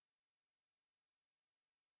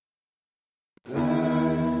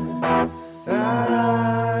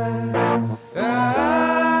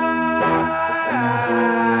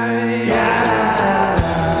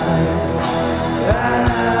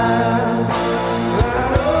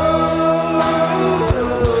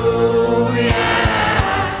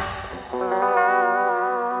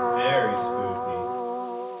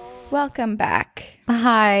Welcome back.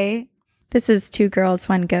 Hi. This is Two Girls,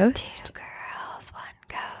 One Ghost. Two Girls, One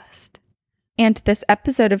Ghost. And this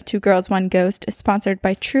episode of Two Girls, One Ghost is sponsored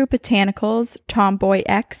by True Botanicals, Tomboy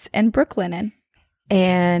X, and Brooklinen.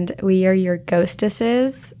 And we are your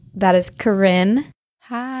ghostesses. That is Corinne.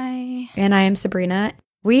 Hi. And I am Sabrina.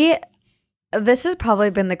 This has probably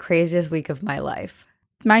been the craziest week of my life.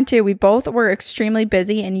 Mine too. We both were extremely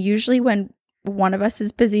busy, and usually when one of us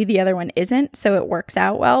is busy, the other one isn't, so it works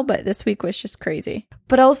out well, but this week was just crazy.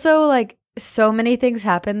 But also, like, so many things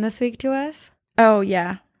happened this week to us. Oh,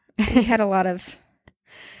 yeah. We had a lot of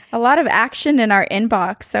action in our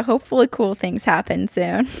inbox, so hopefully cool things happen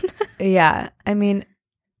soon. Yeah. I mean,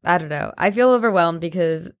 I don't know. I feel overwhelmed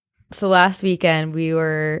because last weekend we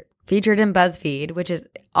were featured in BuzzFeed, which is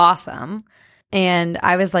awesome. And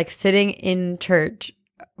I was like sitting in church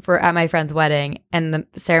at my friend's wedding, and the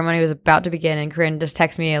ceremony was about to begin, and Corinne just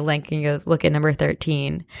texts me a link and goes, look at number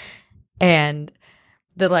 13. And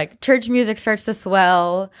the like church music starts to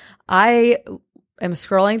swell. I am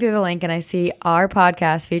scrolling through the link and I see our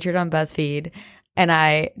podcast featured on BuzzFeed, and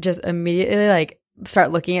I just immediately like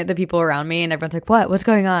start looking at the people around me, and everyone's like, what's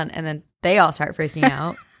going on? And then they all start freaking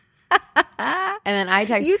out. And then I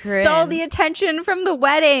text Corinne. You stole the attention from the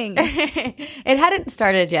wedding. It hadn't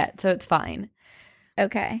started yet, so it's fine.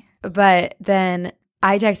 Okay. But then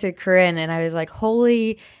I texted Corinne and I was like,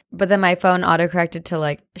 holy, but then my phone autocorrected to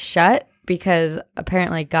like shut because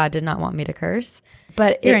apparently God did not want me to curse.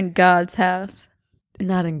 But you're in God's house.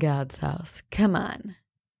 Not in God's house. Come on.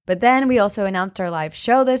 But then we also announced our live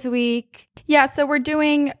show this week. Yeah, so we're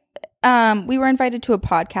doing we were invited to a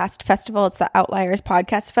podcast festival. It's the Outliers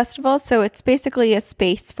Podcast Festival. So it's basically a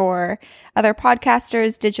space for other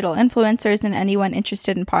podcasters, digital influencers, and anyone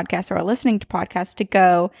interested in podcasts or listening to podcasts to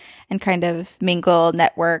go and kind of mingle,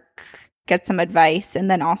 network, get some advice. And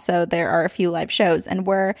then also there are a few live shows, and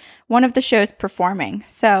we're one of the shows performing.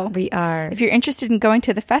 So we are. If you're interested in going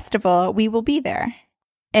to the festival, we will be there.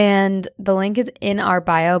 And the link is in our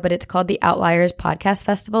bio, but it's called the Outliers Podcast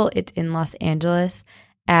Festival. It's in Los Angeles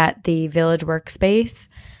at the Village Workspace.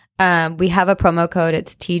 We have a promo code.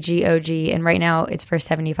 It's TGOG, and right now it's for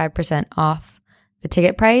 75% off the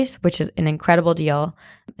ticket price, which is an incredible deal.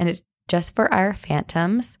 And it's just for our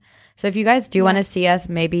phantoms. So if you guys do want to see us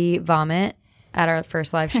maybe vomit at our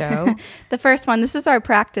first live show. The first one. This is our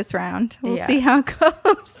practice round. We'll see how it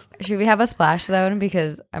goes. Should we have a splash zone?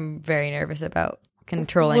 Because I'm very nervous about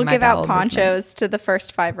controlling my bowel We'll give out ponchos to the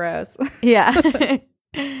first 5 rows. Yeah.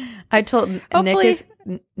 I told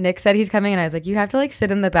Nick said he's coming, and I was like, you have to like sit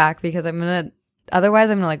in the back because otherwise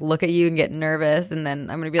I'm gonna like look at you and get nervous, and then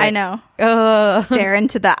I'm gonna be like, I know. Ugh. Stare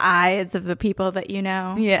into the eyes of the people that you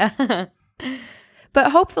know. Yeah.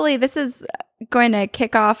 But hopefully this is going to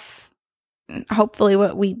kick off hopefully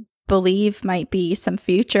what we believe might be some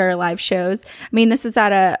future live shows. I mean, this is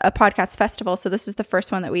at a podcast festival, so this is the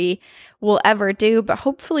first one that we will ever do, but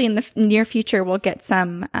hopefully in the near future we'll get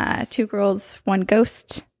some Two Girls, One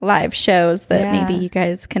Ghost live shows that maybe you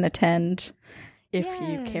guys can attend if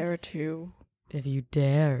you care to. If you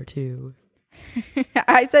dare to.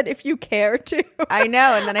 I said if you care to. I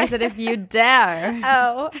know, and then I said if you dare.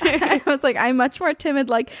 Oh, I was like, I'm much more timid.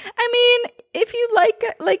 Like, I mean, if you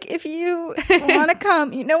if you want to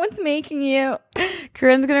come, no one's making you.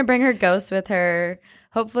 Corinne's gonna bring her ghost with her.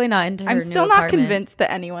 Hopefully not into her new apartment. I'm still not convinced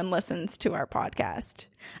that anyone listens to our podcast.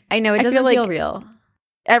 I know, it doesn't feel real.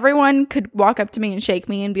 Everyone could walk up to me and shake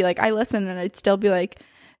me and be like, I listen, and I'd still be like,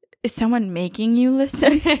 is someone making you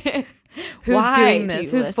listen? Who's doing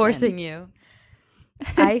this? Who's forcing you?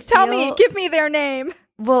 Tell me, give me their name.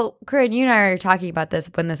 Well, Corinne, you and I were talking about this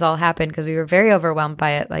when this all happened because we were very overwhelmed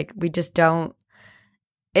by it. Like, we just don't,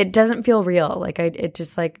 it doesn't feel real. Like, it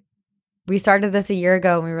just like, we started this a year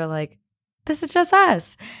ago and we were like, this is just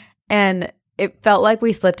us. And it felt like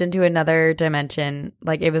we slipped into another dimension.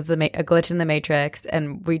 Like it was a glitch in the Matrix,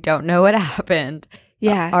 and we don't know what happened.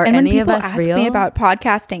 Yeah. Are and any when of us ask real? Me about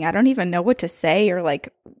podcasting, I don't even know what to say or like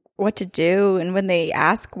what to do. And when they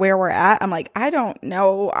ask where we're at, I'm like, I don't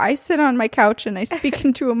know. I sit on my couch and I speak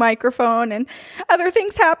into a microphone, and other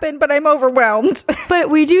things happen, but I'm overwhelmed.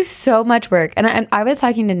 But we do so much work. And I was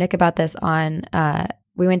talking to Nick about this on,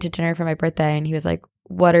 we went to dinner for my birthday, and he was like,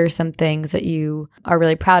 what are some things that you are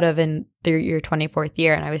really proud of in your 24th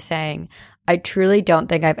year? And I was saying, I truly don't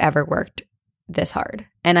think I've ever worked this hard.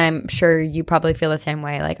 And I'm sure you probably feel the same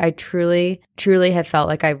way. Like I truly, truly have felt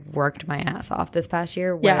like I've worked my ass off this past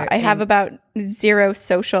year. Yeah, I have about zero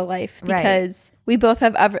social life because we both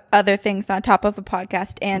have other things on top of a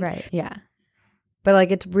podcast. And right, yeah. But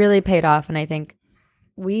like it's really paid off, and I think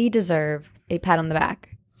we deserve a pat on the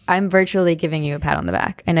back. I'm virtually giving you a pat on the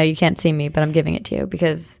back. I know you can't see me, but I'm giving it to you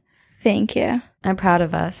because Thank you. I'm proud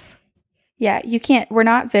of us. Yeah, we're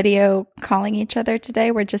not video calling each other today.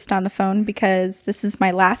 We're just on the phone because this is my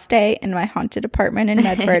last day in my haunted apartment in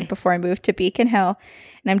Medford before I moved to Beacon Hill.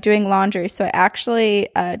 And I'm doing laundry. So I actually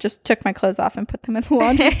just took my clothes off and put them in the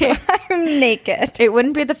laundry. So I'm naked. It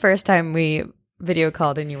wouldn't be the first time we video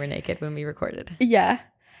called and you were naked when we recorded. Yeah.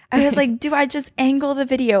 I was like, do I just angle the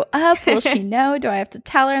video up? Will she know? Do I have to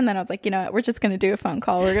tell her? And then I was like, you know what? We're just going to do a phone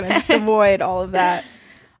call. We're going to just avoid all of that.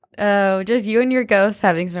 Oh, just you and your ghosts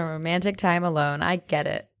having some romantic time alone. I get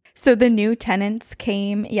it. So the new tenants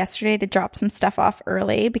came yesterday to drop some stuff off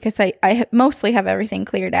early because I mostly have everything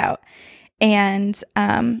cleared out. And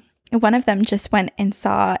one of them just went and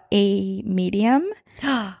saw a medium.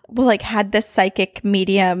 Well, like had this psychic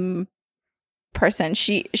medium person.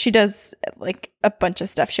 She does like a bunch of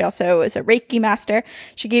stuff. She also is a Reiki master.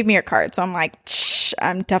 She gave me her card. So I'm like,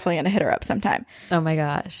 I'm definitely going to hit her up sometime. Oh my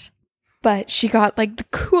gosh. But she got like the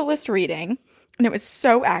coolest reading and it was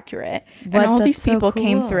so accurate. And all these people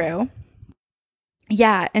came through.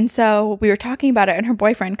 Yeah. And so we were talking about it and her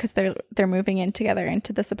boyfriend, because they're moving in together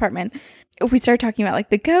into this apartment. We started talking about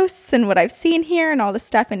like the ghosts and what I've seen here and all this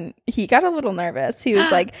stuff. And he got a little nervous. He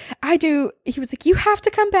was like, he was like, you have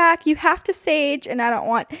to come back. You have to sage. And I don't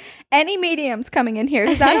want any mediums coming in here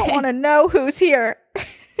because I don't want to know who's here.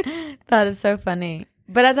 That is so funny.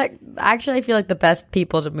 But actually, I feel like the best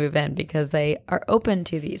people to move in because they are open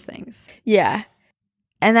to these things. Yeah.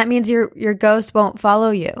 And that means your ghost won't follow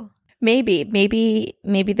you. Maybe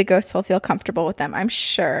the ghost will feel comfortable with them. I'm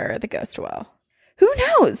sure the ghost will. Who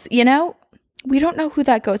knows? You know, we don't know who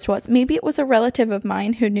that ghost was. Maybe it was a relative of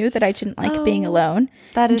mine who knew that I didn't like being alone.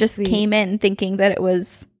 That is just sweet. Came in thinking that it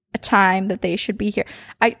was a time that they should be here.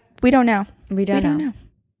 We don't know. We don't know.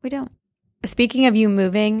 We don't. Speaking of you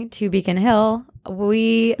moving to Beacon Hill,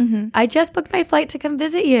 I just booked my flight to come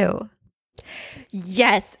visit you.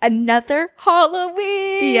 Yes, another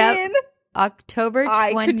Halloween. Yep. October 26th.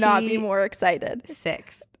 I could not be more excited.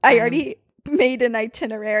 6th. I already made an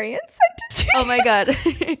itinerary and sent it to you. Oh my God.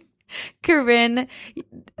 Corinne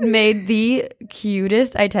made the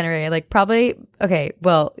cutest itinerary. Like probably, okay,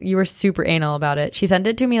 well, you were super anal about it. She sent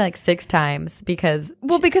it to me like 6 times because...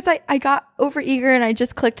 Well, because I got overeager and I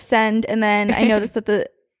just clicked send and then I noticed that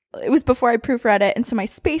it was before I proofread it. And so my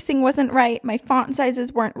spacing wasn't right. My font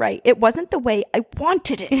sizes weren't right. It wasn't the way I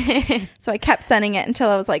wanted it. So I kept sending it until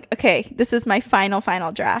I was like, okay, this is my final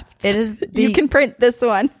draft. It is you can print this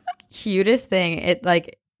one. Cutest thing. It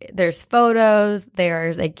like... There's photos,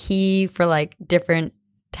 there's a key for like different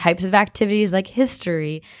types of activities like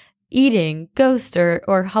history, eating, ghost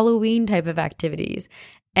or Halloween type of activities.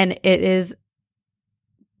 And it is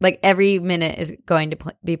like every minute is going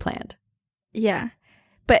to be planned. Yeah.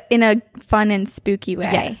 But in a fun and spooky way.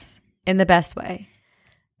 Yes. In the best way.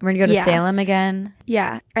 We're going to go to Salem again.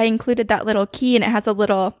 Yeah. I included that little key and it has a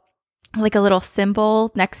little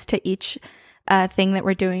symbol next to each thing that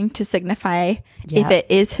we're doing to signify if it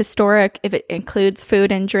is historic, if it includes food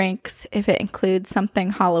and drinks, if it includes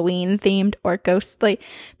something Halloween themed or ghostly,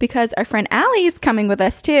 because our friend Allie is coming with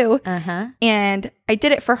us too. And I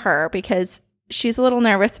did it for her because she's a little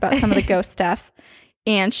nervous about some of the ghost stuff.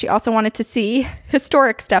 And she also wanted to see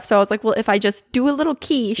historic stuff. So I was like, well, if I just do a little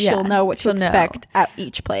key, she'll know what to expect at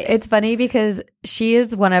each place. It's funny because she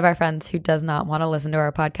is one of our friends who does not want to listen to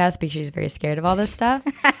our podcast because she's very scared of all this stuff.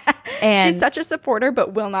 And she's such a supporter,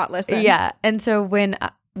 but will not listen. Yeah. And so when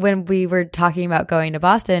we were talking about going to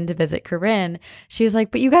Boston to visit Corinne, she was like,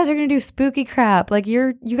 but you guys are going to do spooky crap. Like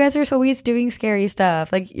you guys are always doing scary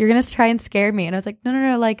stuff. Like you're going to try and scare me. And I was like,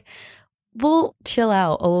 no. Like, we'll chill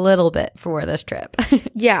out a little bit for this trip.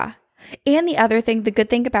 Yeah. And the good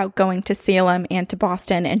thing about going to Salem and to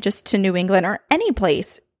Boston and just to New England or any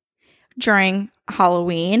place during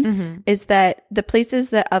Halloween is that the places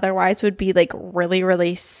that otherwise would be like really,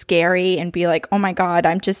 really scary and be like, oh my God,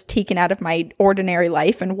 I'm just taken out of my ordinary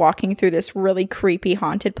life and walking through this really creepy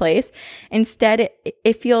haunted place. Instead,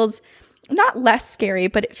 it feels not less scary,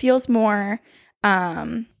 but it feels more...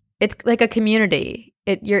 it's like a community.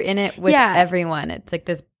 You're in it with everyone. It's like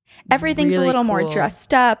this. Everything's really a little cool. more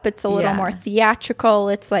dressed up. It's a little more theatrical.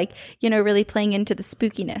 It's like, really playing into the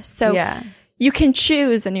spookiness. So you can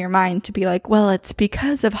choose in your mind to be like, well, it's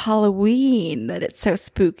because of Halloween that it's so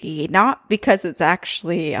spooky, not because it's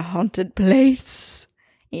actually a haunted place,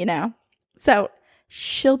 So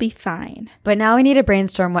she'll be fine. But now we need to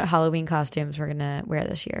brainstorm what Halloween costumes we're going to wear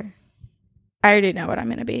this year. I already know what I'm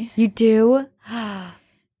going to be. You do? I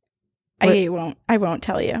won't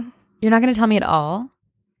tell you. You're not going to tell me at all?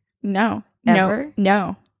 No. Ever?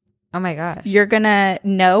 No. Oh my gosh. You're going to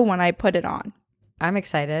know when I put it on. I'm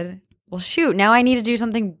excited. Well, shoot. Now I need to do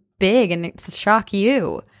something big and shock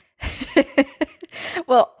you.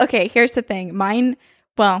 Well, okay, here's the thing. Mine,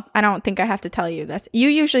 well, I don't think I have to tell you this. You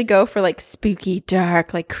usually go for like spooky,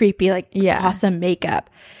 dark, like creepy, like awesome makeup.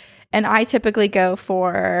 And I typically go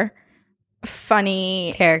for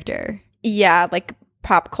funny character. Yeah, like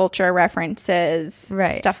pop culture references,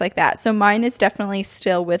 stuff like that. So mine is definitely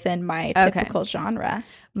still within my typical genre.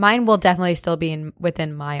 Mine will definitely still be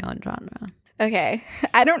within my own genre. Okay.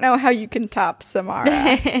 I don't know how you can top Samara.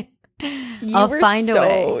 I'll find a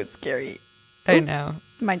way. So scary. I know.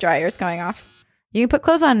 My dryer's going off. You can put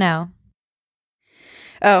clothes on now.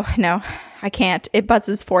 Oh, no. I can't. It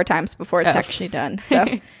buzzes 4 times before it's actually done.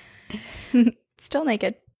 So still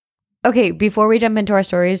naked. Okay, before we jump into our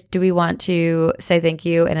stories, do we want to say thank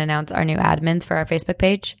you and announce our new admins for our Facebook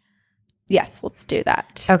page? Yes, let's do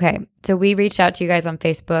that. Okay, so we reached out to you guys on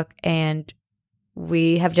Facebook, and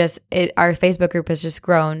we have our Facebook group has just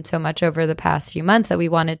grown so much over the past few months that we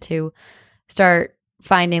wanted to start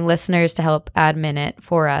finding listeners to help admin it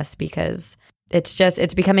for us, because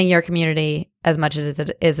it's becoming your community as much as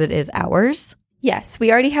it is ours. Yes,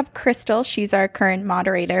 we already have Crystal. She's our current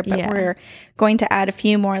moderator, but we're going to add a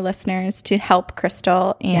few more listeners to help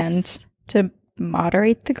Crystal and to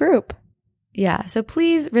moderate the group. Yeah, so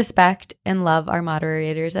please respect and love our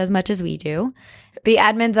moderators as much as we do. The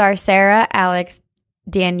admins are Sarah, Alex,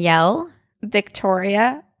 Danielle,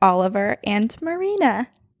 Victoria, Oliver, and Marina.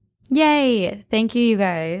 Yay! Thank you, you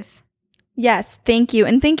guys. Yes, thank you.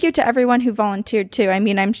 And thank you to everyone who volunteered too. I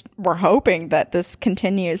mean, we're hoping that this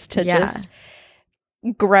continues to just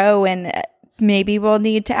grow, and maybe we'll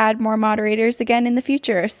need to add more moderators again in the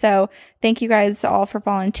future. So thank you guys all for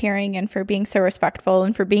volunteering and for being so respectful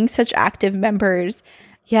and for being such active members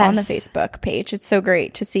on the Facebook page. It's so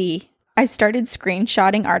great to see. I've started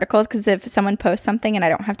screenshotting articles because if someone posts something and I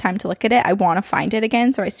don't have time to look at it, I want to find it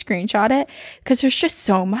again. So I screenshot it because there's just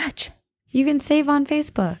so much. You can save on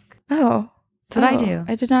Facebook. Oh. That's what I do.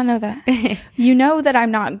 I did not know that. You know that I'm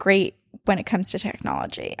not great when it comes to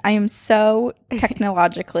technology. I am so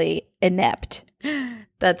technologically inept.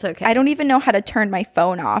 That's okay. I don't even know how to turn my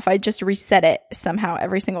phone off. I just reset it somehow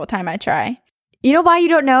every single time I try. You know why you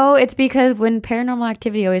don't know? It's because when paranormal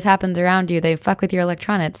activity always happens around you, they fuck with your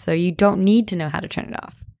electronics, so you don't need to know how to turn it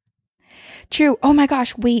off. True. Oh my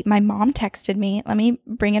gosh, wait, my mom texted me. Let me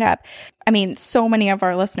bring it up. I mean, so many of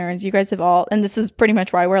our listeners, you guys have all, and this is pretty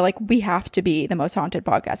much why we're like, we have to be the most haunted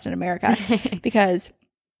podcast in America because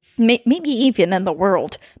maybe even in the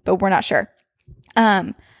world, but we're not sure.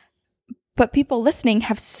 But people listening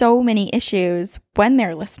have so many issues when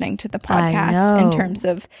they're listening to the podcast in terms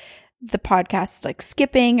of the podcast, like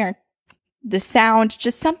skipping or the sound,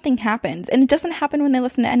 just something happens. And it doesn't happen when they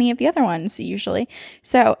listen to any of the other ones usually.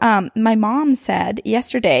 So my mom said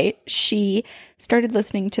yesterday she started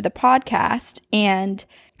listening to the podcast, and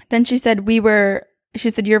then she said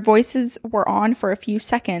your voices were on for a few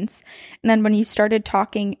seconds. And then when you started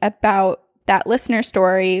talking about that listener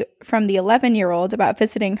story from the 11-year-old about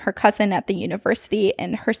visiting her cousin at the university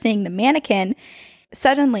and her seeing the mannequin,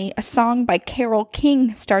 suddenly a song by Carole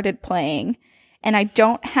King started playing. And I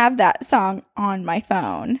don't have that song on my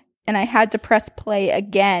phone. And I had to press play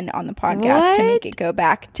again on the podcast to make it go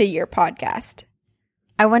back to your podcast.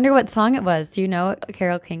 I wonder what song it was. Do you know what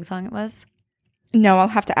Carole King song it was? No, I'll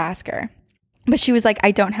have to ask her. But she was like, I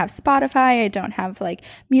don't have Spotify. I don't have like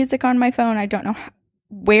music on my phone. I don't know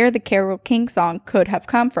where the Carole King song could have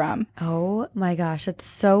come from. Oh my gosh, that's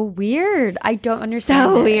so weird. I don't understand.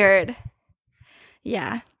 So weird.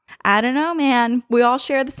 Yeah. I don't know, man. We all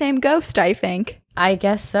share the same ghost, I think. I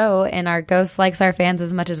guess so. And our ghost likes our fans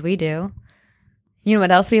as much as we do. You know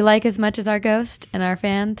what else we like as much as our ghost and our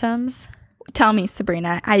phantoms? Tell me,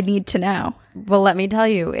 Sabrina. I need to know. Well, let me tell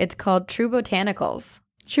you. It's called True Botanicals.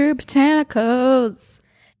 True Botanicals.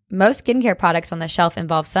 Most skincare products on the shelf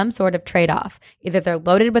involve some sort of trade-off. Either they're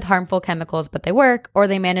loaded with harmful chemicals, but they work, or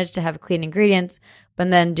they manage to have clean ingredients,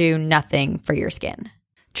 but then do nothing for your skin.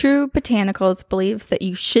 True Botanicals believes that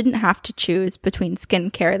you shouldn't have to choose between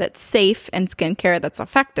skincare that's safe and skincare that's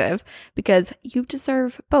effective because you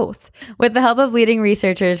deserve both. With the help of leading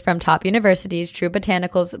researchers from top universities, True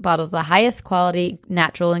Botanicals bottles the highest quality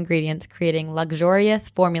natural ingredients, creating luxurious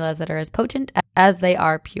formulas that are as potent as they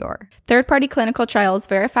are pure. Third-party clinical trials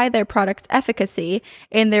verify their product's efficacy,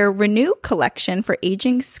 and their Renew collection for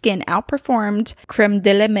aging skin outperformed Creme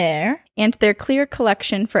de la Mer And their clear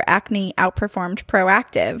collection for acne outperformed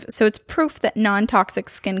Proactive. So it's proof that non-toxic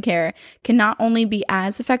skincare can not only be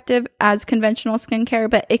as effective as conventional skincare,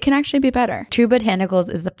 but it can actually be better. True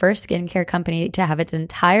Botanicals is the first skincare company to have its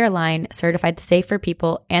entire line certified safe for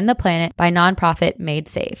people and the planet by nonprofit Made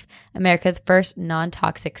Safe, America's first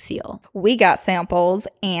non-toxic seal. We got samples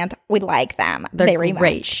and we like them very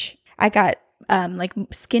great. much. I got like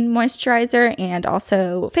skin moisturizer and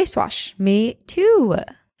also face wash. Me too.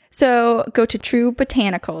 So go to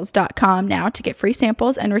truebotanicals.com now to get free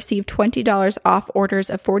samples and receive $20 off orders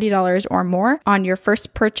of $40 or more on your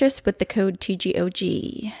first purchase with the code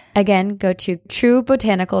TGOG. Again, go to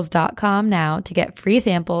truebotanicals.com now to get free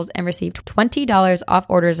samples and receive $20 off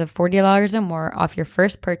orders of $40 or more off your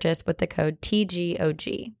first purchase with the code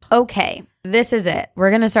TGOG. Okay, this is it.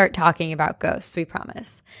 We're going to start talking about ghosts, we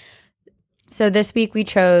promise. So this week we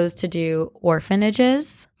chose to do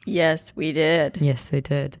orphanages. Yes, we did. Yes, they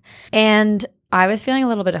did. And I was feeling a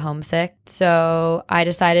little bit homesick, so I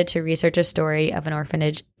decided to research a story of an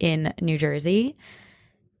orphanage in New Jersey.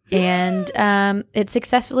 And it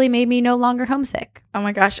successfully made me no longer homesick. Oh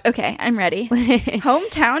my gosh. Okay, I'm ready.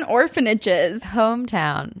 Hometown orphanages.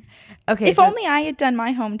 Hometown. Okay. If only I had done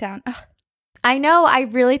my hometown. Ugh. I know. I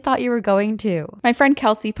really thought you were going to. My friend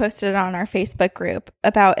Kelsey posted it on our Facebook group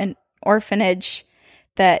about an orphanage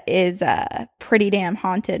that is pretty damn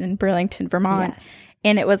haunted in Burlington, Vermont. Yes.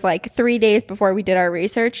 And it was like 3 days before we did our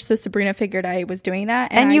research. So Sabrina figured I was doing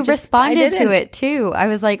that. And you responded to it too. I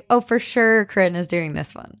was like, oh, for sure, Corinne is doing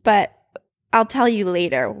this one. But I'll tell you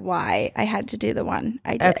later why I had to do the one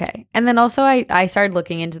I did. Okay. And then also I started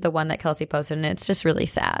looking into the one that Kelsey posted, and it's just really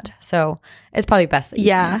sad. So it's probably best that you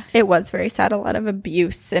can. It was very sad. A lot of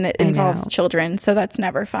abuse, and it involves children. So that's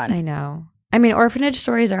never fun. I know. I mean, orphanage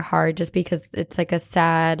stories are hard just because it's like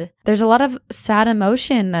there's a lot of sad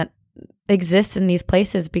emotion that exists in these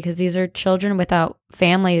places because these are children without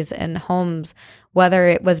families and homes, whether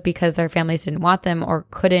it was because their families didn't want them or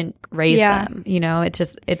couldn't raise them. You know,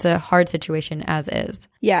 it's a hard situation as is.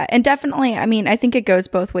 Yeah. And definitely, I mean, I think it goes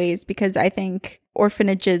both ways because I think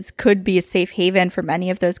orphanages could be a safe haven for many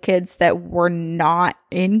of those kids that were not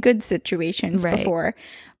in good situations before.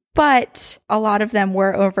 But a lot of them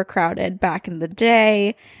were overcrowded back in the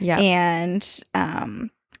day. Yeah. And,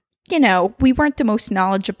 you know, we weren't the most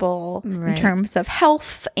knowledgeable in terms of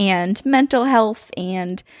health and mental health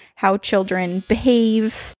and how children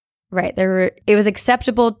behave. Right. It was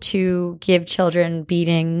acceptable to give children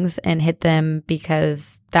beatings and hit them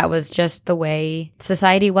because that was just the way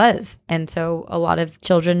society was. And so a lot of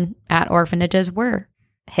children at orphanages were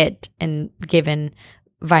hit and given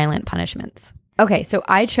violent punishments. Okay, so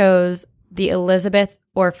I chose the Elizabeth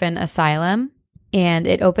Orphan Asylum, and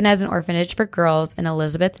it opened as an orphanage for girls in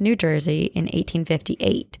Elizabeth, New Jersey in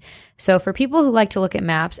 1858. So for people who like to look at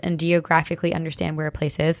maps and geographically understand where a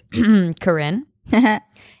place is, Corinne,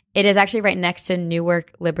 it is actually right next to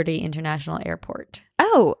Newark Liberty International Airport.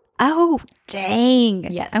 Oh,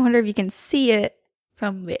 dang. Yes. I wonder if you can see it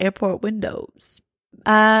from the airport windows.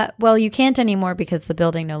 Well, you can't anymore because the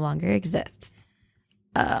building no longer exists.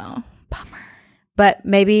 Oh, bummer. But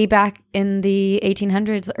maybe back in the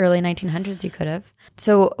 1800s, early 1900s, you could have.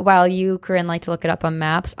 So while you, Corinne, like to look it up on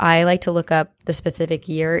maps, I like to look up the specific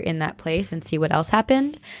year in that place and see what else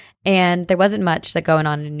happened. And there wasn't much that going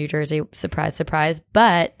on in New Jersey, surprise, surprise.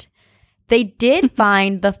 But they did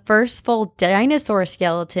find the first full dinosaur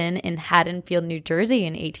skeleton in Haddonfield, New Jersey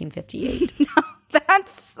in 1858.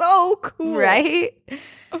 That's so cool. Right?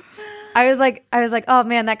 I was like, oh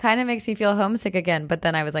man, that kind of makes me feel homesick again. But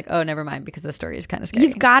then I was like, oh, never mind, because the story is kind of scary.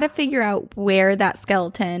 You've got to figure out where that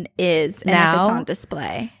skeleton is and if it's on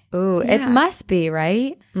display. Ooh, yeah. It must be,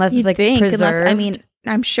 right? Unless it's like preserved.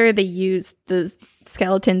 I'm sure they use the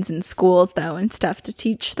skeletons in schools though and stuff to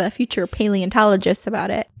teach the future paleontologists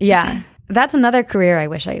about it. Yeah, that's another career I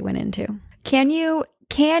wish I went into. Can you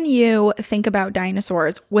think about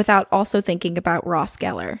dinosaurs without also thinking about Ross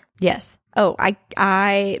Geller? Yes. Oh,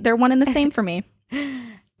 they're one and the same for me.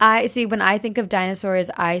 I see. When I think of dinosaurs,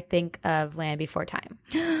 I think of Land Before Time.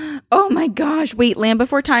 Oh my gosh. Wait, Land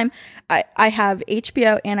Before Time. I have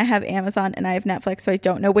HBO and I have Amazon and I have Netflix, so I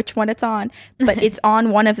don't know which one it's on, but it's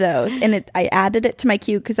on one of those. And I added it to my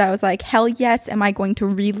queue because I was like, hell yes, am I going to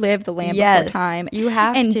relive the Land Before Time? You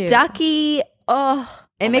have and to. And Ducky,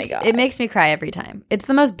 it makes me cry every time. It's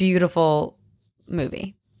the most beautiful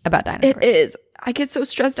movie about dinosaurs. It is. I get so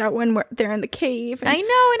stressed out when they're in the cave. I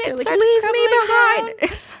know, and it starts leave me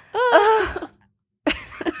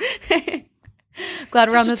behind. Glad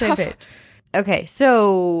we're on the same page. Okay,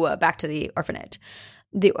 so back to the orphanage.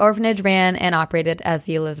 The orphanage ran and operated as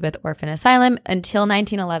the Elizabeth Orphan Asylum until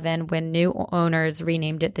 1911 when new owners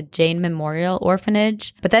renamed it the Jane Memorial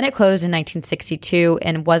Orphanage. But then it closed in 1962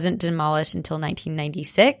 and wasn't demolished until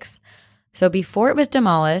 1996. So before it was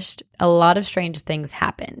demolished, a lot of strange things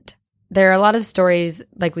happened. There are a lot of stories,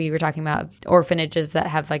 like we were talking about, orphanages that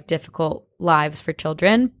have like difficult lives for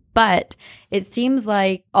children. But it seems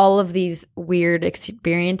like all of these weird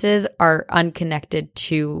experiences are unconnected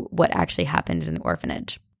to what actually happened in the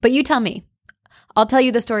orphanage. But you tell me. I'll tell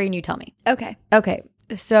you the story and you tell me. Okay. Okay.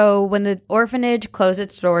 So when the orphanage closed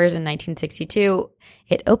its doors in 1962,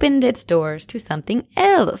 it opened its doors to something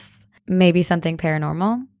else. Maybe something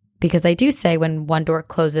paranormal. Because they do say when one door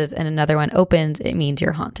closes and another one opens, it means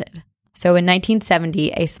you're haunted. So in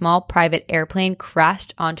 1970, a small private airplane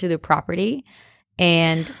crashed onto the property.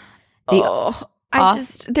 And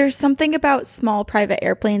there's something about small private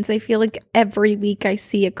airplanes. I feel like every week I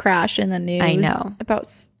see a crash in the news. I know.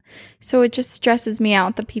 So it just stresses me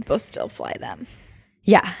out that people still fly them.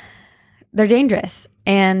 Yeah, they're dangerous.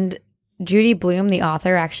 And Judy Blume, the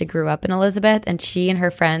author, actually grew up in Elizabeth, and she and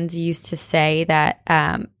her friends used to say that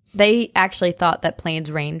they actually thought that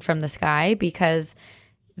planes rained from the sky because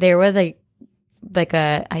there was a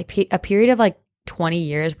period of like 20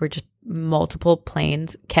 years where just multiple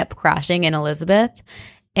planes kept crashing in Elizabeth,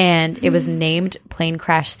 and it was named Plane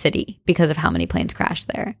Crash City because of how many planes crashed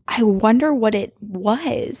there. I wonder what it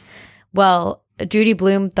was. Well, Judy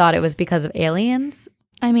Blume thought it was because of aliens.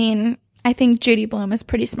 I mean, I think Judy Blume is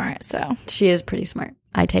pretty smart, so. She is pretty smart.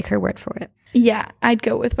 I take her word for it. Yeah, I'd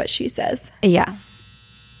go with what she says. Yeah.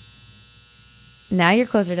 Now your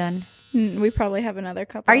clothes are done. We probably have another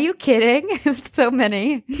couple. Are you kidding? So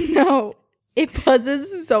many. No. It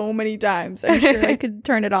buzzes so many times. I'm sure I could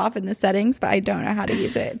turn it off in the settings, but I don't know how to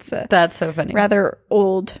use it. It's That's so funny. Rather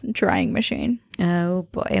old drying machine. Oh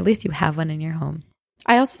boy, at least you have one in your home.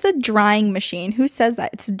 I also said drying machine. Who says that?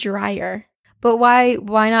 It's dryer. But why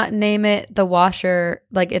not name it the washer?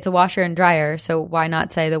 Like it's a washer and dryer, so why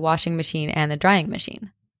not say the washing machine and the drying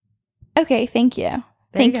machine? Okay, thank you.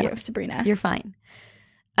 Thank you, Sabrina. You're fine.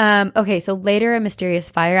 Okay, so later a mysterious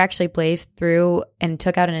fire actually blazed through and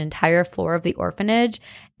took out an entire floor of the orphanage.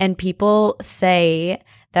 And people say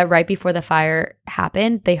that right before the fire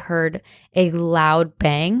happened, they heard a loud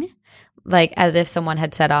bang, like as if someone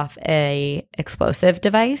had set off a explosive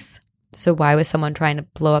device. So why was someone trying to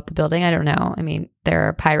blow up the building? I don't know. I mean, there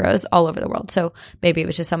are pyros all over the world. So maybe it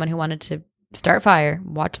was just someone who wanted to start fire,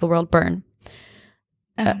 watch the world burn.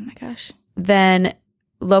 Oh my gosh. Then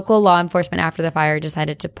local law enforcement after the fire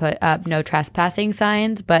decided to put up no trespassing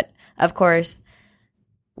signs. But of course,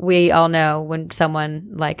 we all know when someone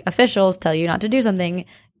like officials tell you not to do something,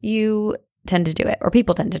 you tend to do it, or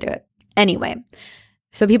people tend to do it. Anyway,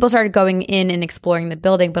 so people started going in and exploring the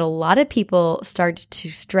building, but a lot of people started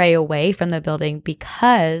to stray away from the building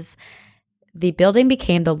because the building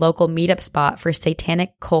became the local meetup spot for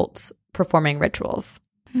satanic cults performing rituals.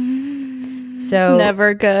 So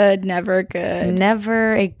never good, never good.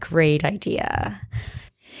 Never a great idea.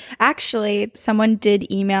 Actually, someone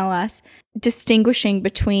did email us distinguishing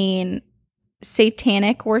between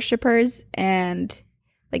satanic worshipers and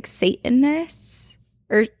like Satanists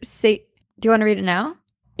or Do you want to read it now?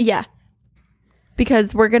 Yeah.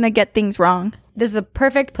 Because we're going to get things wrong. This is a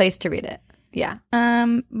perfect place to read it. Yeah.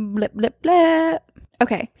 Blip, blip, blip.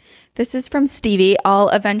 Okay. This is from Stevie. I'll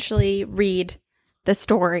eventually read the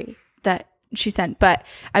story that she sent, but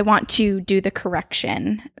I want to do the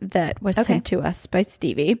correction that was sent to us by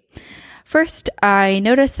Stevie. First, I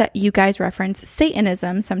noticed that you guys reference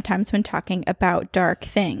Satanism sometimes when talking about dark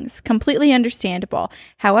things. Completely understandable.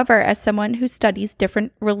 However, as someone who studies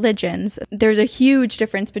different religions, there's a huge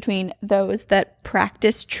difference between those that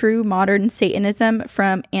practice true modern Satanism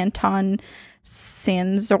from Anton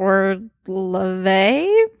Sanzor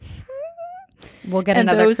LaVey. We'll get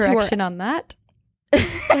another correction on that.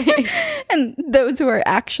 And those who are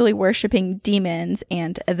actually worshiping demons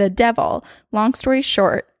and the devil. Long story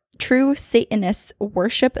short, true Satanists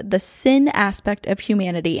worship the sin aspect of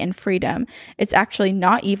humanity and freedom. It's actually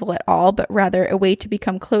not evil at all, but rather a way to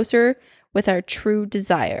become closer with our true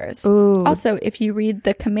desires. Ooh. Also, if you read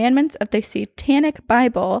the commandments of the Satanic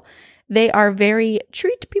Bible, they are very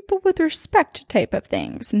treat people with respect type of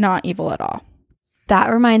things, not evil at all. That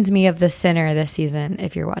reminds me of The Sinner this season.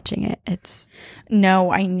 If you're watching it, no,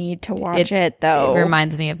 I need to watch it though. It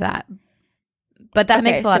reminds me of that, but that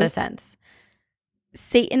makes a lot of sense.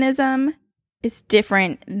 Satanism is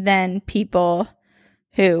different than people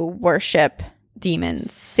who worship demons,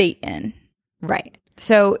 Satan, right?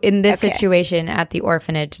 So in this situation at the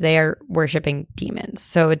orphanage, they are worshiping demons.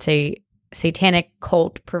 So it's a satanic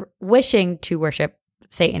cult wishing to worship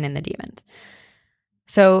Satan and the demons.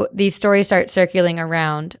 So these stories start circulating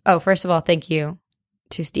around. Oh, first of all, thank you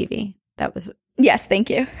to Stevie. That was Yes, thank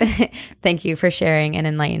you. Thank you for sharing and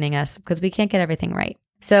enlightening us because we can't get everything right.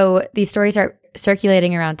 So these stories are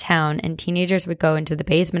circulating around town, and teenagers would go into the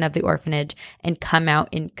basement of the orphanage and come out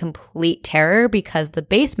in complete terror because the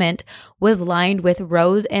basement was lined with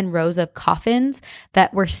rows and rows of coffins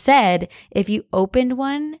that were said if you opened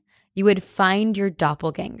one, you would find your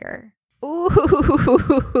doppelganger.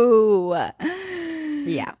 Ooh.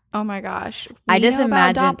 Yeah. Oh my gosh. I just know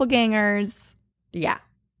about imagine doppelgangers. Yeah.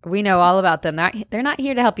 We know all about them. They're not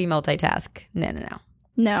here to help you multitask. No.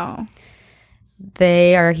 No.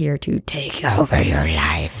 They are here to take over your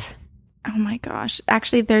life. Oh my gosh.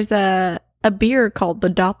 Actually, there's a beer called the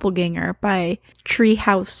Doppelganger by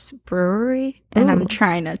Treehouse Brewery, and Ooh. I'm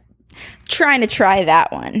trying to try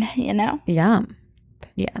that one, you know? Yum.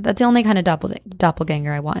 Yeah, that's the only kind of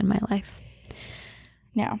doppelganger I want in my life.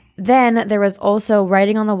 No. Then there was also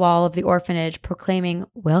writing on the wall of the orphanage proclaiming,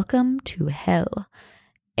 "Welcome to hell."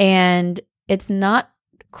 And it's not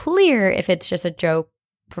clear if it's just a joke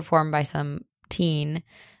performed by some teen,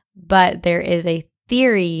 but there is a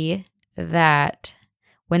theory that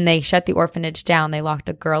when they shut the orphanage down, they locked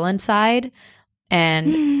a girl inside,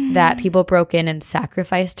 and that people broke in and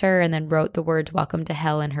sacrificed her and then wrote the words "Welcome to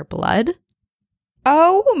hell" in her blood.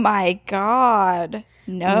 Oh my God.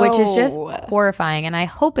 No. Which is just horrifying, and I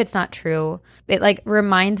hope it's not true. It like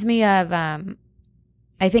reminds me of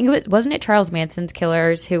I think wasn't it Charles Manson's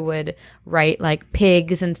killers who would write like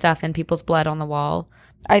pigs and stuff in people's blood on the wall?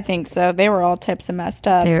 I think so. They were all tips and messed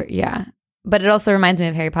up. Yeah. But it also reminds me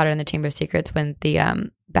of Harry Potter and the Chamber of Secrets when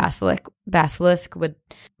the basilisk would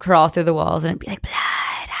crawl through the walls and it'd be like, "Blood,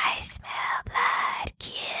 I smell blood,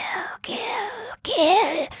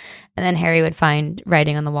 kill. And then Harry would find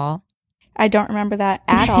writing on the wall. I don't remember that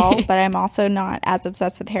at all, but I'm also not as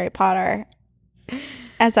obsessed with Harry Potter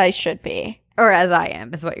as I should be. Or as I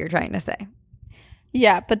am, is what you're trying to say.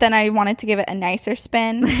 Yeah, but then I wanted to give it a nicer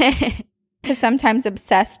spin because sometimes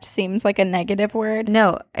obsessed seems like a negative word.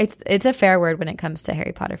 No, it's a fair word when it comes to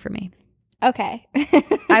Harry Potter for me. Okay.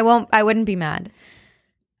 I wouldn't be mad.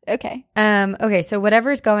 Okay. Okay, so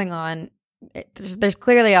whatever's going on, there's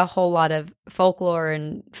clearly a whole lot of folklore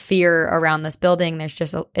and fear around this building.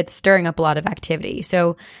 It's stirring up a lot of activity.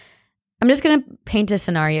 So I'm just going to paint a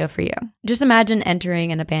scenario for you. Just imagine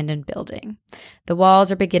entering an abandoned building. The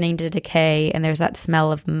walls are beginning to decay, and there's that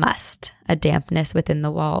smell of must, a dampness within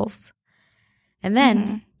the walls. And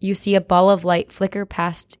then you see a ball of light flicker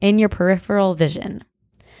past in your peripheral vision.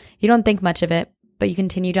 You don't think much of it, but you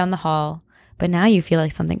continue down the hall. But now you feel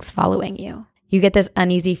like something's following you. You get this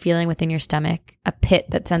uneasy feeling within your stomach, a pit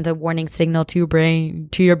that sends a warning signal to your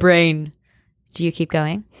brain. Do you keep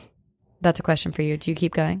going? That's a question for you. Do you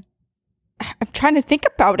keep going? I'm trying to think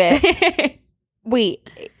about it. Wait,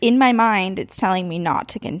 in my mind, it's telling me not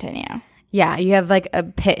to continue. Yeah, you have like a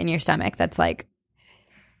pit in your stomach that's like...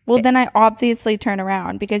 Well, then I obviously turn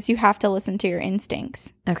around because you have to listen to your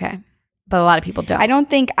instincts. Okay. But a lot of people don't. I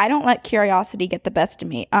don't let curiosity get the best of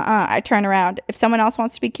me. I turn around. If someone else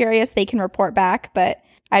wants to be curious, they can report back, but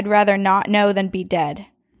I'd rather not know than be dead.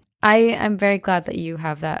 I'm very glad that you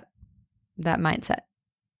have that mindset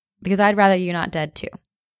because I'd rather you not dead too.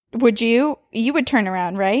 Would you? You would turn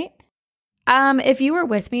around, right? If you were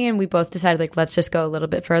with me and we both decided like let's just go a little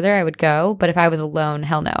bit further, I would go. But if I was alone,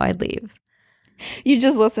 hell no, I'd leave. You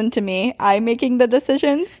just listen to me. I'm making the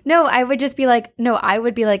decisions. No, I would be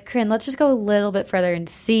like, Corinne, let's just go a little bit further and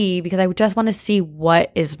see because I would just want to see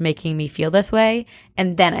what is making me feel this way,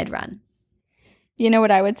 and then I'd run. You know what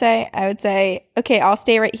I would say? I would say, okay, I'll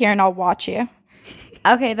stay right here and I'll watch you.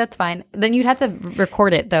 Okay, that's fine. Then you'd have to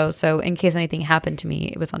record it though, so in case anything happened to me,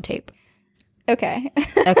 it was on tape. Okay.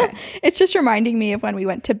 Okay. It's just reminding me of when we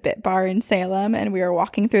went to Bit Bar in Salem and we were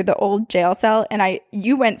walking through the old jail cell and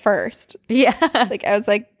you went first. Yeah. Like I was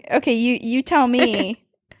like, okay, you tell me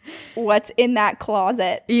what's in that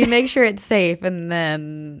closet. You make sure it's safe and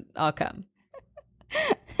then I'll come.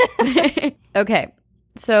 Okay.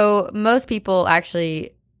 So most people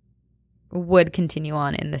actually would continue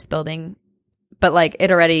on in this building, but like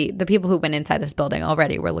the people who went inside this building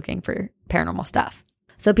already were looking for paranormal stuff.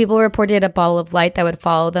 So people reported a ball of light that would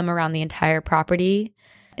follow them around the entire property.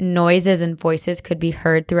 Noises and voices could be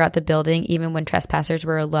heard throughout the building, even when trespassers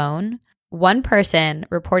were alone. One person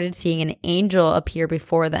reported seeing an angel appear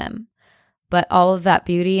before them. But all of that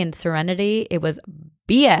beauty and serenity, it was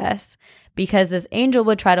BS because this angel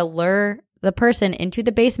would try to lure the person into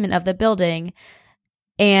the basement of the building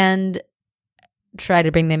and try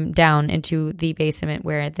to bring them down into the basement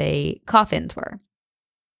where the coffins were.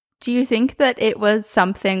 Do you think that it was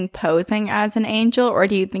something posing as an angel, or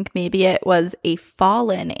do you think maybe it was a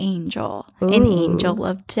fallen angel, an angel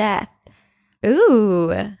of death?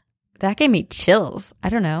 Ooh, that gave me chills. I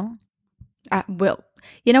don't know. Well,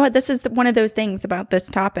 you know what? This is one of those things about this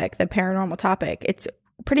topic, the paranormal topic. It's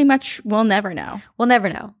pretty much we'll never know. We'll never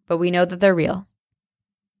know, but we know that they're real.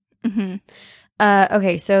 Mm-hmm.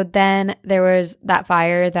 Okay, so then there was that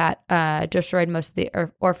fire that destroyed most of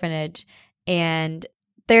the orphanage, and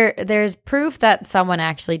there's proof that someone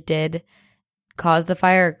actually did cause the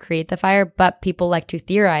fire or create the fire, but people like to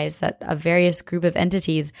theorize that a various group of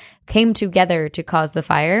entities came together to cause the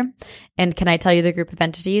fire. And can I tell you the group of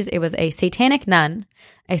entities? It was a satanic nun,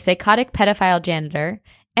 a psychotic pedophile janitor,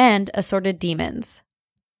 and assorted demons.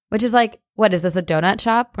 Which is like, what is this, a donut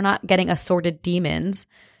shop? We're not getting assorted demons.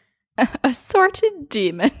 Assorted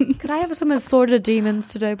demons. Could I have some assorted demons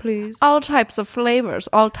today, please? All types of flavors,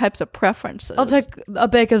 all types of preferences. I'll take a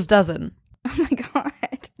baker's dozen. Oh my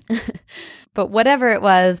God. But whatever it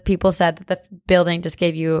was, people said that the building just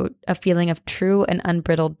gave you a feeling of true and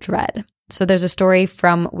unbridled dread. So there's a story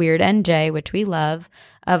from Weird NJ, which we love,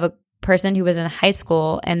 of a person who was in high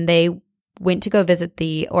school and they went to go visit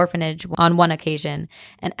the orphanage on one occasion.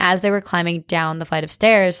 And as they were climbing down the flight of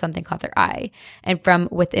stairs, something caught their eye. And from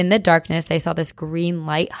within the darkness, they saw this green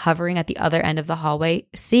light hovering at the other end of the hallway,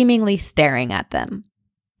 seemingly staring at them.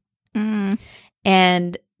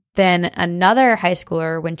 And then another high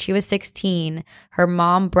schooler, when she was 16, her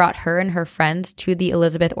mom brought her and her friends to the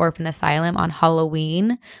Elizabeth Orphan Asylum on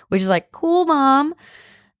Halloween, which is like, cool, mom.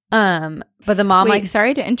 But the mom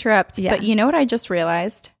sorry to interrupt, but you know what I just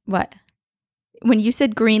realized? What? When you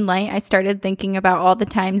said green light, I started thinking about all the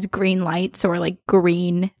times green lights or like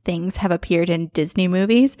green things have appeared in Disney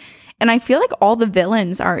movies. And I feel like all the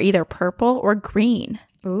villains are either purple or green.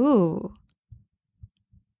 Ooh.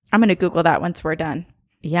 I'm going to Google that once we're done.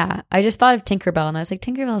 Yeah. I just thought of Tinkerbell and I was like,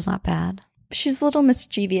 Tinkerbell's not bad. She's a little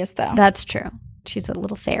mischievous though. That's true. She's a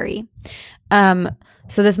little fairy.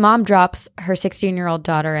 So this mom drops her 16-year-old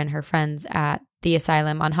daughter and her friends at the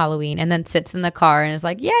asylum on Halloween and then sits in the car and is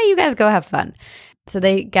like, yeah, you guys go have fun. So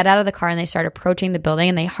they get out of the car and they start approaching the building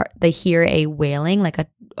and they hear a wailing, like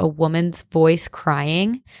a woman's voice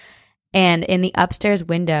crying. And in the upstairs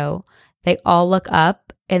window, they all look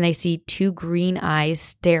up and they see two green eyes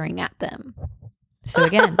staring at them. So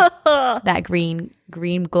again, that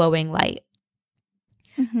green glowing light.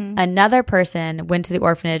 Mm-hmm. Another person went to the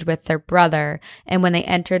orphanage with their brother, and when they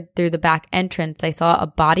entered through the back entrance, they saw a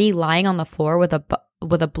body lying on the floor with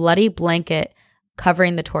a bloody blanket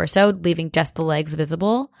covering the torso, leaving just the legs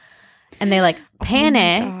visible. And they like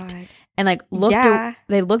panicked and like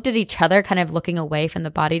they looked at each other, kind of looking away from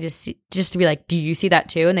the body just to be like, "Do you see that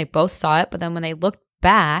too?" And they both saw it, but then when they looked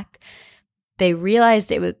back, they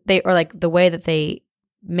realized it was the way that they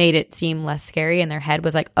made it seem less scary in their head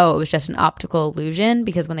was like, oh, it was just an optical illusion,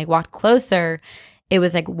 because when they walked closer, it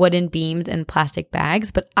was like wooden beams and plastic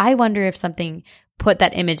bags. But I wonder if something put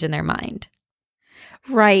that image in their mind.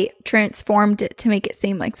 Right. Transformed it to make it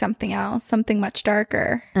seem like something else, something much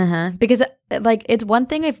darker. Because like it's one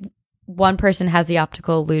thing if one person has the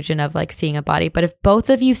optical illusion of like seeing a body, but if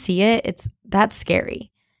both of you see it, that's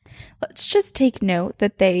scary. Let's just take note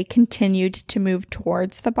that they continued to move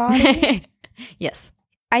towards the body. Yes.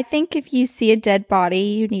 I think if you see a dead body,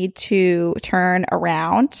 you need to turn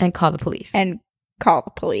around. And call the police.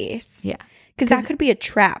 Yeah. Because that could be a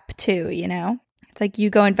trap too, you know? It's like you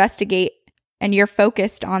go investigate and you're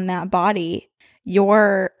focused on that body.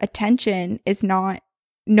 Your attention is no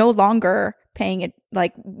longer paying it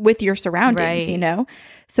like with your surroundings, right. You know?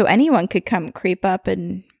 So anyone could come creep up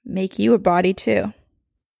and make you a body too.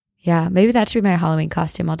 Yeah, maybe that should be my Halloween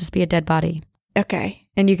costume. I'll just be a dead body. Okay.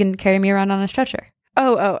 And you can carry me around on a stretcher.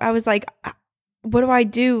 Oh, I was like, what do I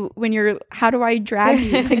do how do I drag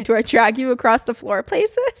you? Like, do I drag you across the floor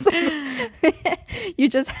places? You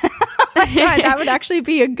just, oh my God, that would actually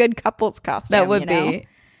be a good couple's costume. That would be.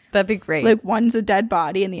 That'd be great. Like one's a dead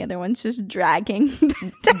body and the other one's just dragging.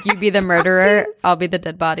 You be the murderer. I'll be the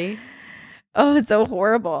dead body. Oh, it's so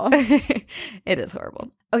horrible. It is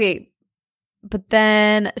horrible. Okay. But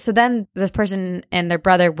then this person and their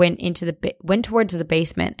brother went towards the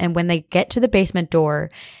basement. And when they get to the basement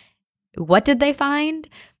door, what did they find?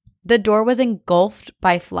 The door was engulfed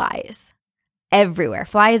by flies everywhere.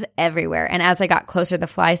 And as I got closer, the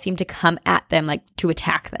flies seemed to come at them, like to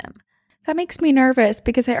attack them. That makes me nervous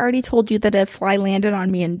because I already told you that a fly landed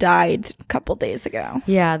on me and died a couple days ago.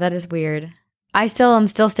 Yeah, that is weird. I'm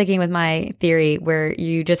still sticking with my theory where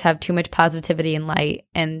you just have too much positivity and light,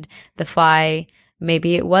 and the fly,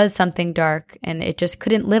 maybe it was something dark and it just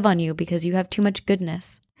couldn't live on you because you have too much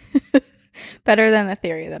goodness. Better than the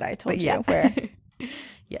theory that I told But you, where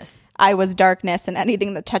yes. I was darkness and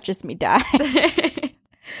anything that touches me dies.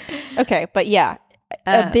 Okay, but yeah,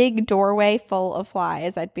 a big doorway full of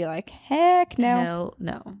flies, I'd be like, heck no. Hell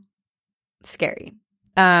no. Scary.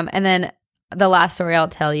 And then the last story I'll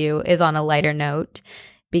tell you is on a lighter note,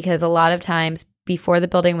 because a lot of times before the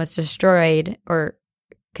building was destroyed or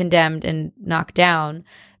condemned and knocked down,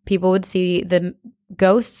 people would see the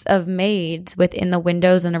ghosts of maids within the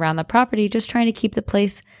windows and around the property, just trying to keep the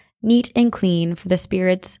place neat and clean for the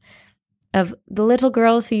spirits of the little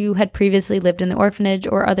girls who had previously lived in the orphanage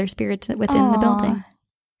or other spirits within the building.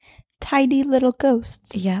 Tidy little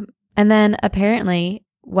ghosts. Yeah. And then apparently,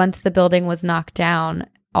 once the building was knocked down,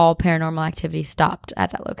 all paranormal activity stopped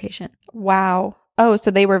at that location. Wow. Oh,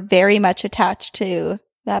 so they were very much attached to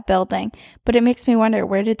that building. But it makes me wonder,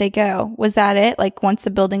 where did they go? Was that it? Like, once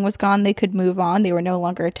the building was gone, they could move on? They were no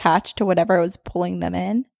longer attached to whatever was pulling them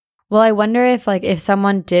in? Well, I wonder if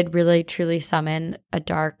someone did really truly summon a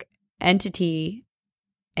dark entity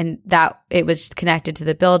and that it was connected to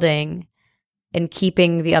the building and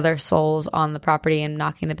keeping the other souls on the property and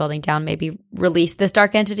knocking the building down, maybe release this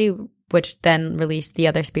dark entity, which then released the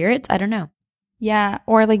other spirits. I don't know. Yeah,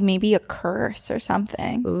 or like maybe a curse or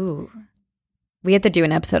something. Ooh. We have to do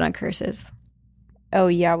an episode on curses. Oh,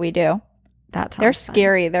 yeah, we do. They're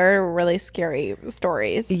scary. They're really scary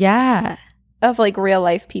stories. Yeah. Of like real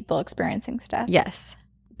life people experiencing stuff. Yes.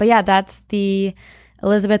 But yeah, that's the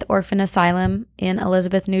Elizabeth Orphan Asylum in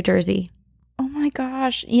Elizabeth, New Jersey. Oh my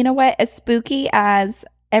gosh. You know what? As spooky as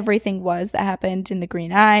everything was that happened in the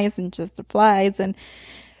green eyes and just the flies and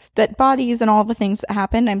dead bodies and all the things that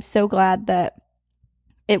happened, I'm so glad that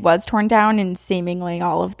it was torn down and seemingly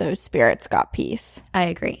all of those spirits got peace. I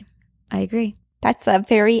agree. That's a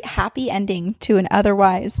very happy ending to an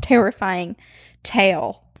otherwise terrifying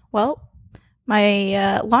tale. Well,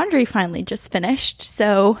 my laundry finally just finished,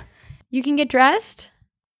 so you can get dressed.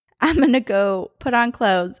 I'm going to go put on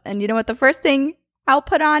clothes. And you know what the first thing I'll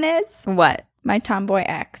put on is? What? My Tomboy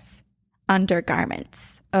X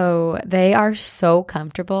undergarments. Oh, they are so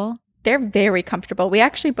comfortable. They're very comfortable. We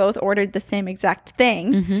actually both ordered the same exact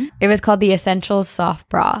thing. Mm-hmm. It was called the Essentials Soft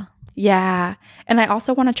Bra. Yeah. And I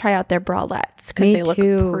also want to try out their bralettes because they look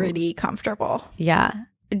pretty comfortable. Yeah.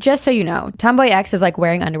 Just so you know, Tomboy X is like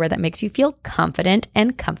wearing underwear that makes you feel confident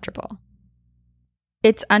and comfortable.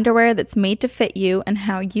 It's underwear that's made to fit you and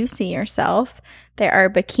how you see yourself. There are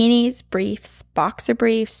bikinis, briefs, boxer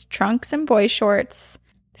briefs, trunks and boy shorts,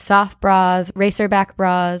 soft bras, racerback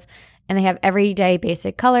bras, and they have everyday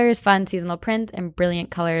basic colors, fun seasonal prints, and brilliant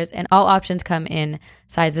colors. And all options come in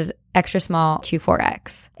sizes extra small to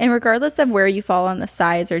 4X. And regardless of where you fall on the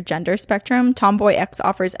size or gender spectrum, Tomboy X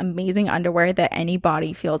offers amazing underwear that any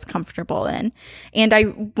body feels comfortable in.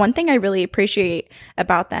 And one thing I really appreciate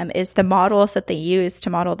about them is the models that they use to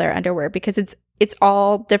model their underwear, because it's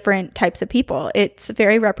all different types of people. It's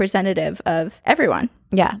very representative of everyone.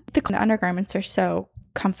 Yeah. The undergarments are so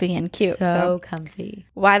comfy and cute. So comfy.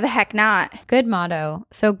 Why the heck not? Good motto.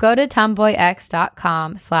 So go to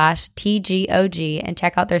tomboyx.com/TGOG and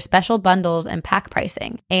check out their special bundles and pack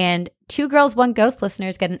pricing. And 2 Girls, 1 Ghost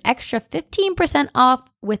listeners get an extra 15% off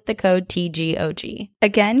with the code TGOG.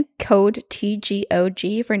 Again, code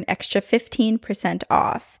TGOG for an extra 15%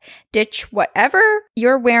 off. Ditch whatever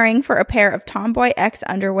you're wearing for a pair of Tomboy X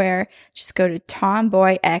underwear. Just go to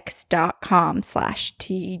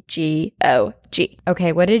tomboyx.com/TGOG.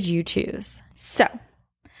 Okay, what did you choose? So,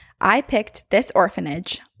 I picked this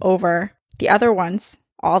orphanage over the other ones,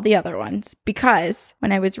 all the other ones, because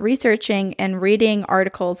when I was researching and reading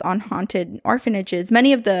articles on haunted orphanages,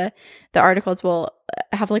 many of the articles will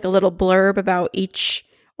have like a little blurb about each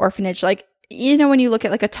orphanage. Like, you know, when you look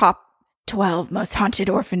at like a top 12 most haunted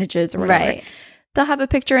orphanages or whatever, right, they'll have a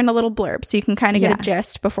picture and a little blurb so you can kind of get a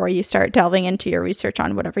gist before you start delving into your research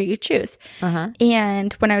on whatever you choose.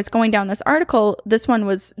 And when I was going down this article, this one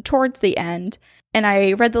was towards the end, and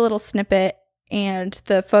I read the little snippet, and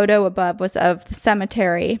the photo above was of the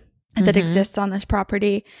cemetery that exists on this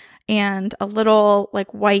property, and a little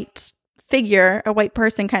like white figure, a white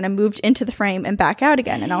person kind of moved into the frame and back out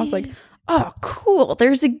again. And I was like, oh, cool.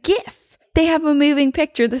 There's a GIF. They have a moving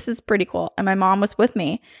picture. This is pretty cool. And my mom was with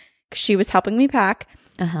me because she was helping me pack.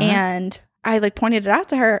 And I like pointed it out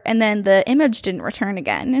to her, and then the image didn't return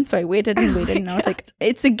again. And so I waited and waited, and I was like,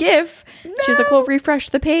 it's a GIF. No. She was like, well, refresh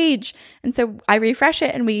the page. And so I refresh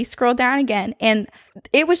it, and we scroll down again, and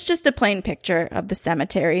it was just a plain picture of the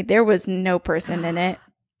cemetery. There was no person in it.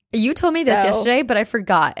 You told me this yesterday, but I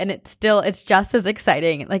forgot. And it's just as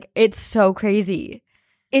exciting. Like, it's so crazy.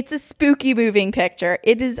 It's a spooky moving picture.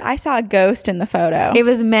 It is. I saw a ghost in the photo. It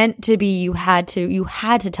was meant to be. You had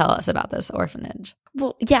to tell us about this orphanage.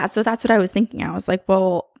 Well, yeah. So that's what I was thinking. I was like,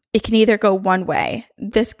 well, it can either go one way.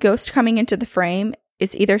 This ghost coming into the frame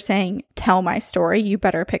is either saying, tell my story, you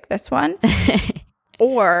better pick this one,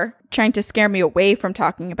 or trying to scare me away from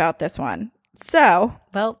talking about this one. So,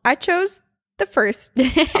 well, I chose the first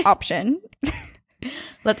option.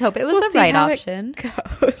 Let's hope it was the right option.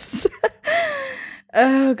 Goes.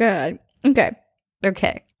 Oh, God.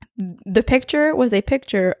 Okay. The picture was a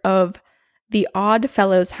picture of the Odd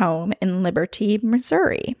Fellows home in Liberty,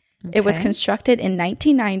 Missouri. Okay. It was constructed in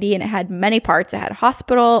 1990 and it had many parts. It had a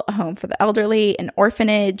hospital, a home for the elderly, an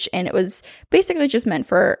orphanage, and it was basically just meant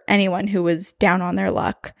for anyone who was down on their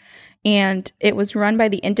luck. And it was run by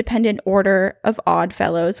the Independent Order of Odd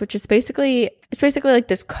Fellows, which is basically like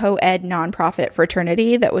this co-ed nonprofit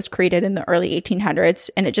fraternity that was created in the early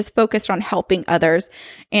 1800s. And it just focused on helping others.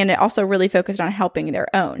 And it also really focused on helping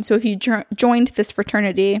their own. So if you joined this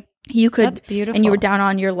fraternity, you could, that's beautiful. And you were down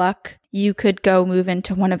on your luck, you could go move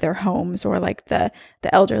into one of their homes or like the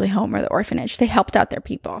elderly home or the orphanage. They helped out their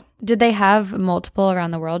people. Did they have multiple around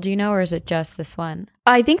the world, do you know, or is it just this one?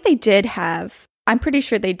 I think they did have. I'm pretty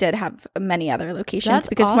sure they did have many other locations. That's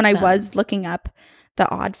because awesome. When I was looking up the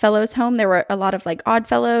Odd Fellows home, there were a lot of like Odd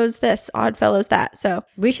Fellows this, Odd Fellows that. So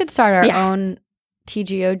we should start our own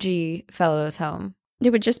TGOG Fellows home. It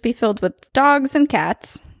would just be filled with dogs and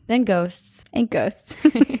cats. And ghosts.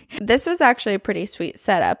 This was actually a pretty sweet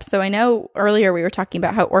setup. So I know earlier we were talking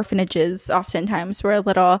about how orphanages oftentimes were a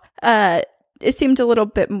little, it seemed a little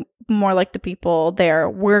bit more like the people there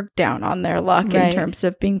were down on their luck in terms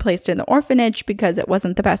of being placed in the orphanage because it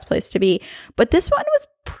wasn't the best place to be. But this one was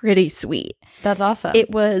pretty sweet. That's awesome.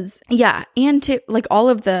 It was, yeah. And to like all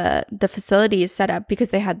of the facilities set up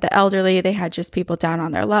because they had the elderly, they had just people down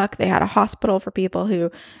on their luck. They had a hospital for people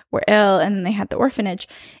who were ill, and then they had the orphanage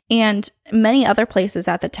and many other places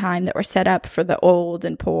at the time that were set up for the old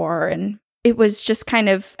and poor. And it was just kind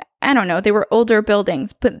of, I don't know, they were older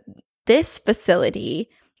buildings, but this facility,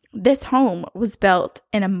 this home was built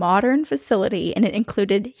in a modern facility, and it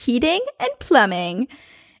included heating and plumbing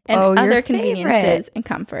and other conveniences and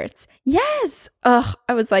comforts. Yes. Ugh.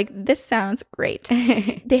 I was like, this sounds great.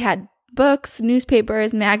 They had books,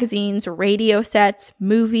 newspapers, magazines, radio sets,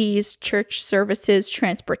 movies, church services,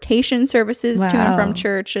 transportation services to and from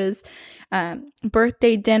churches,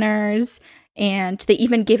 birthday dinners. And they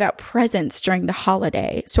even gave out presents during the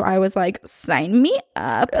holiday. So I was like, sign me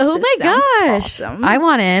up. Oh my gosh. Awesome. I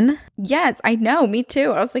want in. Yes, I know. Me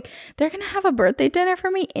too. I was like, they're going to have a birthday dinner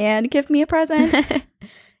for me and give me a present.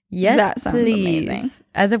 Yes, that sounds please. Amazing.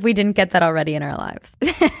 As if we didn't get that already in our lives.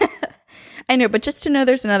 I know, but just to know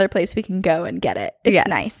there's another place we can go and get it. It's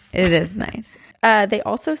nice. It is nice. They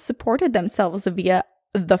also supported themselves via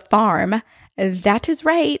the farm. That is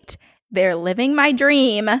right. They're living my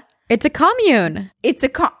dream. It's a commune.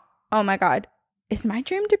 Oh my God. Is my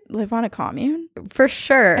dream to live on a commune? For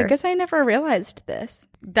sure. I guess I never realized this.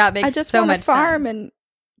 That makes so much sense. I just want a farm and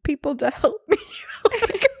people to help me. Oh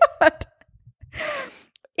my God.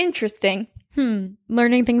 Interesting.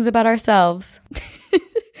 Learning things about ourselves.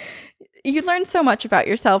 You learn so much about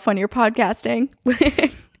yourself when you're podcasting.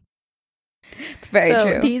 It's very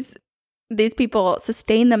true. These people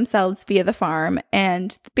sustain themselves via the farm,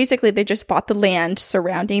 and basically they just bought the land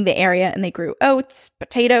surrounding the area, and they grew oats,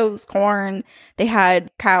 potatoes, corn. They had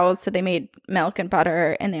cows, so they made milk and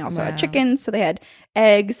butter, and they also had chickens, so they had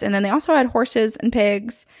eggs, and then they also had horses and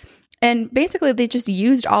pigs. And basically they just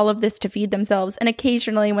used all of this to feed themselves, and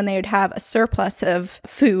occasionally when they would have a surplus of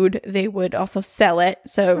food, they would also sell it,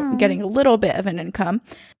 so getting a little bit of an income.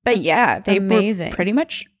 But yeah, they were pretty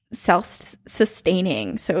much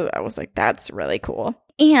self-sustaining. So I was like, that's really cool.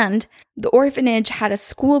 And the orphanage had a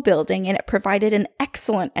school building, and it provided an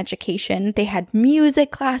excellent education. They had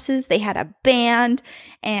music classes, they had a band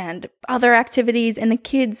and other activities. And the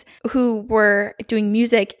kids who were doing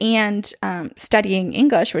music and studying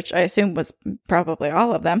English, which I assume was probably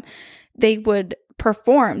all of them, they would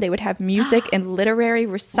perform. They would have music and literary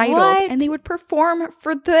recitals, and they would perform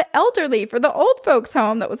for the elderly, for the old folks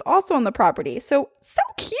home that was also on the property. So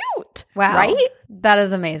cute. Wow. Right? That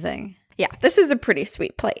is amazing. Yeah, this is a pretty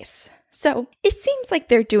sweet place. So it seems like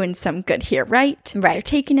they're doing some good here, right? Right. They're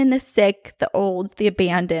taking in the sick, the old, the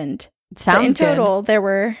abandoned. Sounds but in good. total, there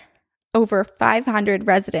were over 500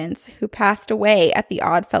 residents who passed away at the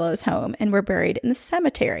Odd Fellows home and were buried in the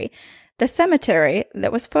cemetery. The cemetery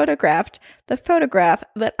that was photographed, the photograph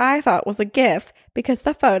that I thought was a GIF because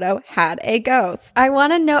the photo had a ghost. I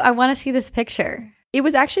want to see this picture. It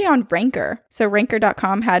was actually on Ranker. So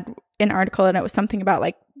Ranker.com had an article, and it was something about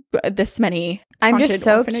like this many I'm just haunted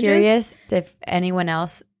so orphanages. curious if anyone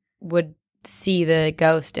else would see the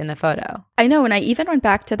ghost in the photo. I know, and I even went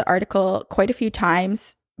back to the article quite a few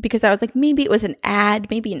times because I was like, maybe it was an ad.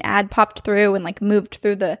 Maybe an ad popped through and like moved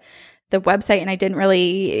through the website, and I didn't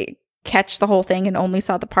really catch the whole thing and only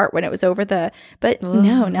saw the part when it was over the. But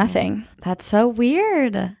no, nothing. That's so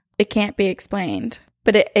weird. It can't be explained,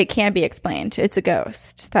 but it can be explained. It's a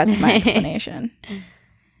ghost. That's my explanation.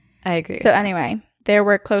 I agree. So anyway, there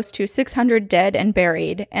were close to 600 dead and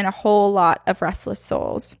buried and a whole lot of restless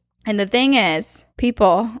souls. And the thing is,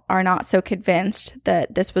 people are not so convinced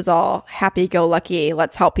that this was all happy-go-lucky,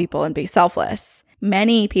 let's help people and be selfless.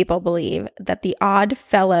 Many people believe that the Odd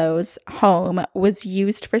Fellows' home was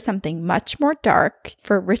used for something much more dark,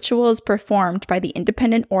 for rituals performed by the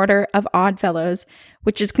Independent Order of Odd Fellows,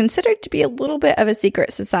 which is considered to be a little bit of a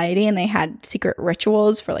secret society, and they had secret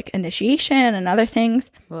rituals for like initiation and other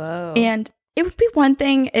things. Whoa. And it would be one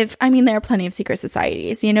thing if, I mean, there are plenty of secret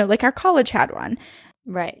societies, you know, like our college had one.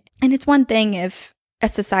 Right. And it's one thing if a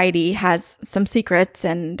society has some secrets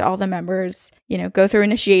and all the members, you know, go through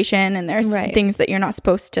initiation and there's things that you're not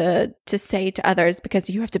supposed to say to others because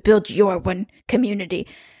you have to build your one community.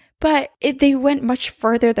 But they went much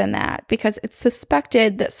further than that because it's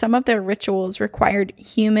suspected that some of their rituals required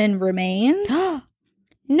human remains.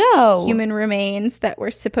 No. Human remains that were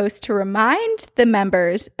supposed to remind the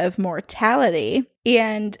members of mortality.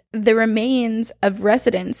 And the remains of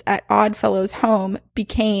residents at Oddfellows' home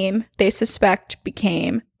became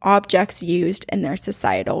objects used in their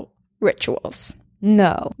societal rituals.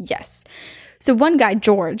 No. Yes. So one guy,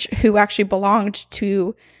 George, who actually belonged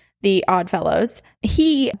to the Oddfellows,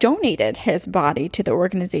 he donated his body to the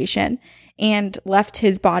organization and left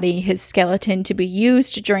his skeleton, to be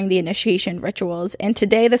used during the initiation rituals. And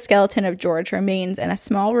today, the skeleton of George remains in a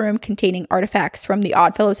small room containing artifacts from the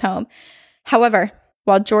Oddfellows' home. However,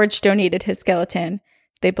 while George donated his skeleton,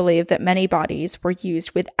 they believe that many bodies were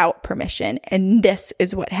used without permission, and this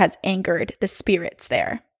is what has angered the spirits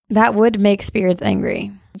there. That would make spirits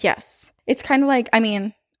angry. Yes. It's kind of like, I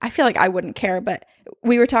mean, I feel like I wouldn't care, but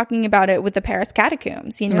we were talking about it with the Paris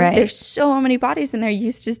catacombs. You know, there's so many bodies and they're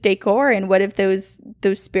used as decor. And what if those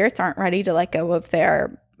spirits aren't ready to let go of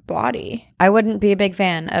their body? I wouldn't be a big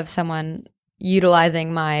fan of someone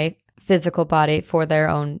utilizing my physical body for their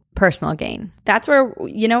own personal gain. That's where,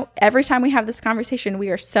 you know, every time we have this conversation, we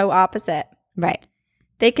are so opposite. Right.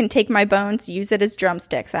 They can take my bones, use it as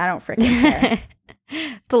drumsticks. I don't freaking care.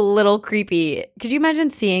 It's a little creepy. Could you imagine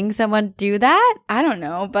seeing someone do that? I don't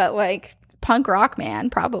know, but like punk rock man,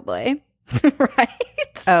 probably. Right?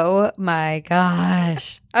 Oh my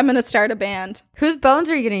gosh. I'm going to start a band. Whose bones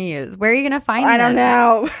are you going to use? Where are you going to find them? I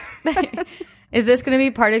don't know. Is this going to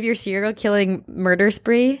be part of your serial killing murder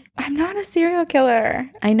spree? I'm not a serial killer.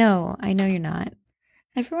 I know you're not.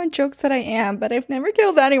 Everyone jokes that I am, but I've never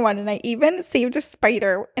killed anyone. And I even saved a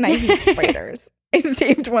spider, and I hate spiders. I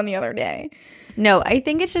saved one the other day. No, I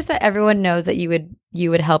think it's just that everyone knows that you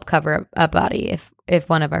would help cover a body if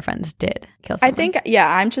one of our friends did kill someone. I think,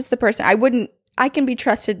 yeah, I'm just the person. I can be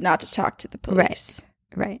trusted not to talk to the police.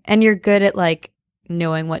 Right. And you're good at like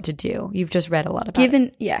knowing what to do. You've just read a lot about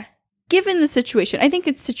it. Yeah. Given the situation. I think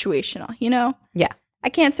it's situational, you know? Yeah. I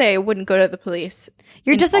can't say I wouldn't go to the police.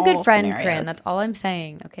 You're just a good friend, scenarios. Corinne. That's all I'm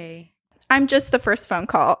saying, okay? I'm just the first phone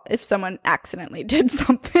call if someone accidentally did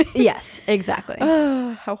something. Yes, exactly.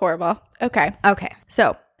 Oh, how horrible. Okay.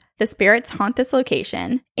 So the spirits haunt this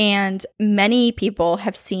location, and many people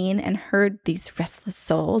have seen and heard these restless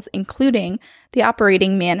souls, including the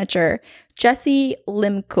operating manager, Jesse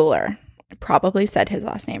Limcooler. I probably said his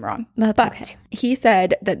last name wrong. But okay. He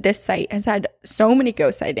said that this site has had so many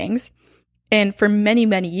ghost sightings, and for many,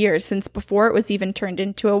 many years, since before it was even turned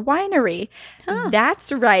into a winery. Huh.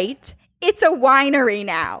 That's right. It's a winery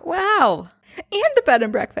now. Wow. And a bed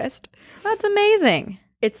and breakfast. That's amazing.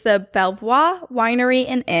 It's the Belvoir Winery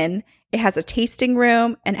and Inn. It has a tasting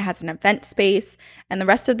room and it has an event space. And the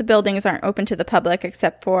rest of the buildings aren't open to the public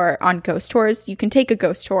except for on ghost tours. You can take a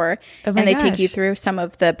ghost tour and they take you through some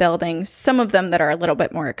of the buildings, some of them that are a little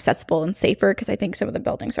bit more accessible and safer because I think some of the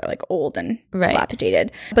buildings are like old and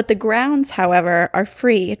dilapidated. But the grounds, however, are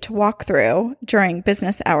free to walk through during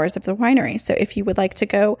business hours of the winery. So if you would like to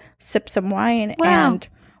go sip some wine and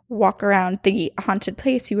walk around the haunted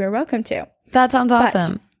place, you are welcome to. That sounds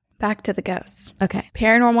awesome. But back to the ghosts. Okay.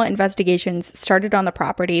 Paranormal investigations started on the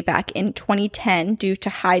property back in 2010 due to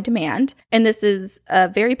high demand. And this is a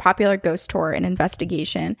very popular ghost tour and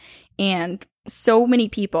investigation. And so many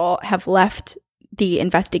people have left the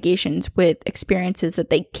investigations with experiences that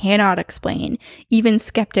they cannot explain. Even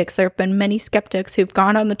skeptics. There have been many skeptics who've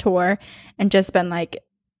gone on the tour and just been like,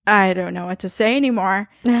 I don't know what to say anymore.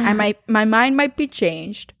 My mind might be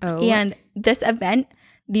changed. Oh. And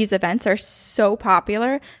these events are so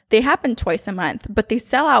popular. They happen twice a month, but they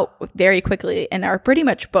sell out very quickly and are pretty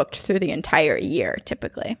much booked through the entire year,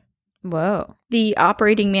 typically. Whoa. The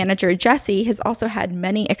operating manager, Jesse, has also had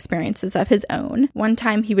many experiences of his own. One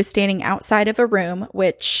time he was standing outside of a room,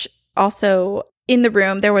 which also in the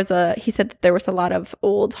room, he said that there was a lot of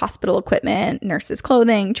old hospital equipment, nurses'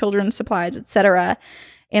 clothing, children's supplies, etc.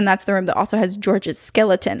 And that's the room that also has George's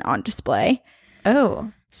skeleton on display.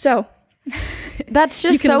 Oh. So that's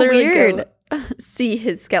just so weird. See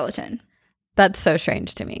his skeleton. That's so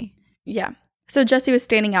strange to me. Yeah. So Jesse was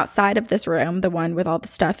standing outside of this room, the one with all the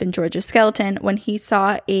stuff in George's skeleton, when he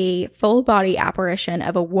saw a full body apparition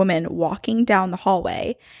of a woman walking down the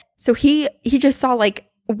hallway. So he just saw like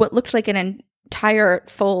what looked like an entire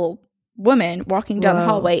full woman walking down the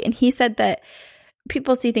hallway. And he said that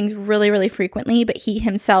people see things really, really frequently, but he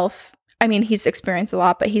himself, I mean, he's experienced a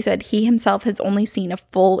lot, but he said he himself has only seen a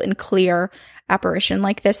full and clear apparition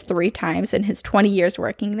like this 3 times in his 20 years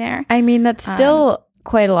working there. I mean, that's still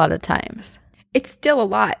quite a lot of times. It's still a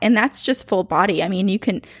lot, and that's just full body. I mean, you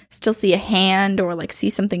can still see a hand or like see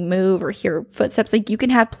something move or hear footsteps. Like you can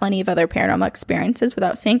have plenty of other paranormal experiences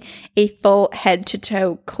without seeing a full head to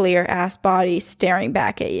toe clear ass body staring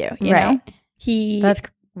back at you. You know? That's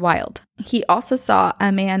wild. He also saw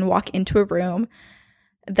a man walk into a room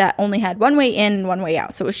that only had one way in and one way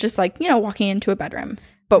out. So it was just like, walking into a bedroom,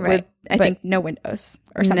 but with, I think, no windows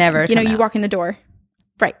or something. Never you walk in the door.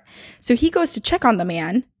 Right. So he goes to check on the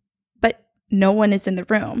man, but no one is in the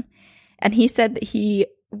room. And he said that he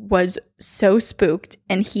was so spooked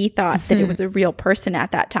and he thought that it was a real person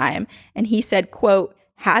at that time. And he said, quote,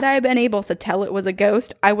 "Had I been able to tell it was a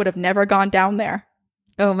ghost, I would have never gone down there."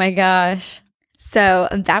 Oh my gosh. So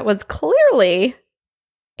that was clearly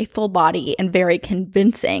a full body and very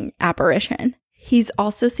convincing apparition. He's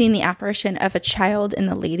also seen the apparition of a child in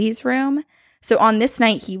the ladies' room. So on this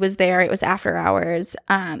night, he was there. It was after hours,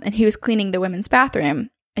 and he was cleaning the women's bathroom.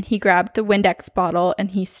 And he grabbed the Windex bottle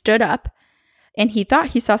and he stood up and he thought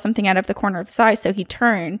he saw something out of the corner of his eye. So he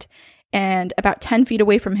turned, and about 10 feet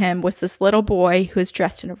away from him was this little boy who was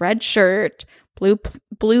dressed in a red shirt,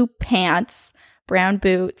 blue pants, brown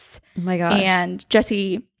boots. Oh my gosh. And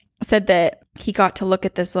Jesse said that he got to look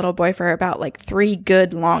at this little boy for about like 3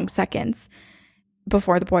 good long seconds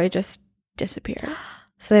before the boy just disappeared.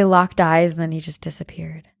 So they locked eyes and then he just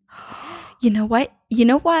disappeared. You know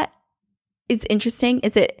what is interesting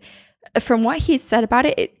is it, from what he said about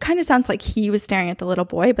it, it kind of sounds like he was staring at the little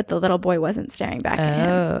boy, but the little boy wasn't staring back at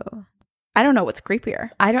him. I don't know what's creepier.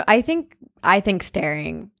 I think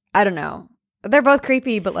staring. I don't know. They're both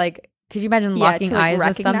creepy, but like, could you imagine locking eyes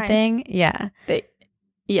with something? Yeah.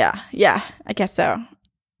 Yeah, I guess so.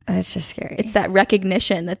 That's just scary. It's that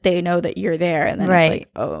recognition that they know that you're there, and then it's like,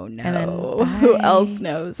 oh no, and then, who else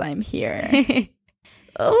knows I'm here?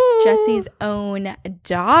 Oh. Jesse's own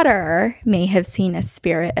daughter may have seen a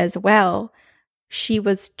spirit as well. She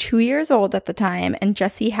was 2 years old at the time, and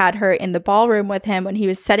Jesse had her in the ballroom with him when he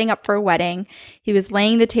was setting up for a wedding. He was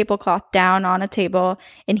laying the tablecloth down on a table,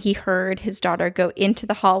 and he heard his daughter go into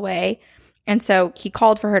the hallway. And so he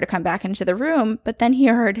called for her to come back into the room, but then he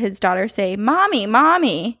heard his daughter say, "Mommy,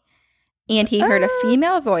 Mommy." And he heard a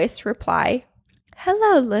female voice reply,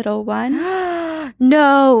 "Hello, little one."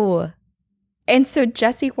 No. And so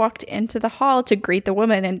Jesse walked into the hall to greet the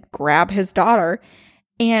woman and grab his daughter.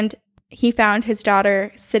 And he found his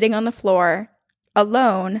daughter sitting on the floor,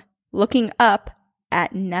 alone, looking up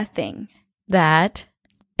at nothing. That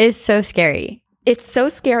is so scary. It's so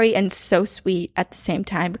scary and so sweet at the same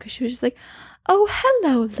time, because she was just like, "Oh,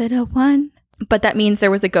 hello, little one." But that means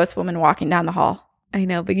there was a ghost woman walking down the hall. I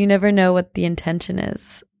know, but you never know what the intention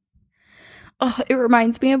is. Oh, it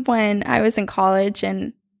reminds me of when I was in college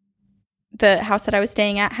and the house that I was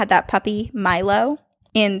staying at had that puppy, Milo.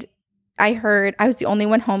 And I was the only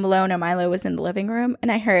one home alone, and Milo was in the living room.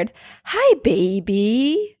 And I heard, "Hi,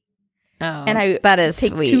 baby." Oh, and I that is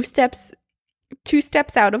take sweet. two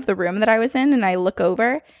steps out of the room that I was in, and I look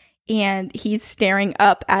over, and he's staring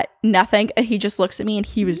up at nothing. And he just looks at me, and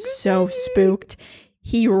he was so spooked.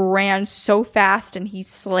 He ran so fast, and he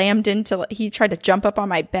tried to jump up on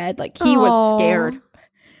my bed. Like, he was scared.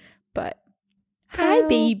 But, "Hi,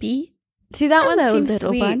 baby." See, that Hello, one seems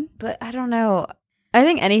little sweet, one. but I don't know. I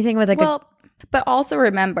think anything with but also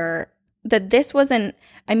remember that this wasn't,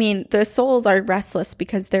 I mean, the souls are restless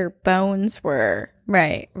because their bones were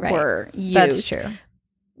were used. That's true.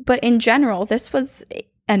 But in general, this was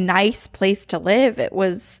a nice place to live. It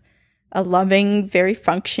was a loving, very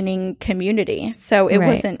functioning community. So it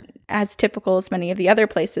wasn't as typical as many of the other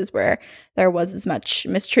places where there was as much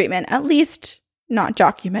mistreatment, at least not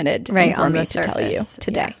documented. Right, on the to tell you surface.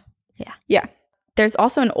 today. Yeah. There's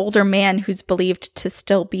also an older man who's believed to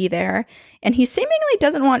still be there, and he seemingly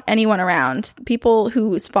doesn't want anyone around. People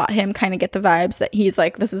who spot him kind of get the vibes that he's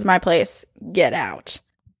like, this is my place, get out.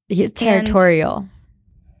 He's territorial.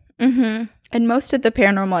 And most of the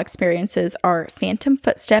paranormal experiences are phantom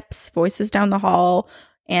footsteps, voices down the hall,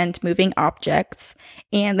 and moving objects.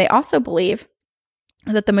 And they also believe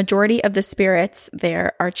that the majority of the spirits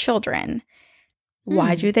there are children.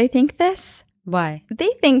 Why do they think this? Why?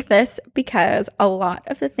 They think this because a lot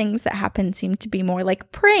of the things that happen seem to be more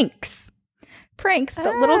like pranks. Pranks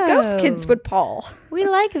that little ghost kids would pull. We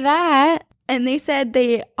like that. And they said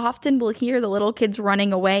they often will hear the little kids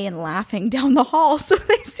running away and laughing down the hall. So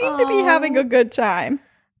they seem to be having a good time.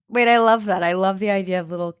 Wait, I love that. I love the idea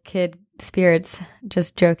of little kid spirits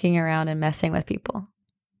just joking around and messing with people.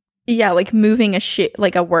 Yeah, like moving a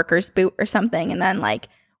like a worker's boot or something. And then like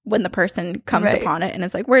when the person comes upon it and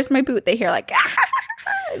is like, where's my boot? They hear like,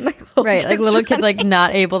 right. Like little kids like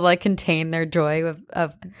not able to like contain their joy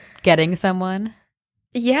of getting someone.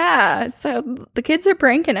 Yeah. So the kids are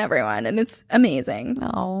pranking everyone and it's amazing.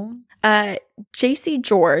 Oh. J.C.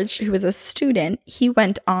 George, who was a student, he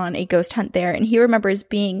went on a ghost hunt there and he remembers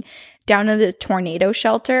being down in the tornado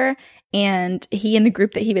shelter, and he and the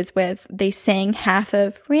group that he was with, they sang half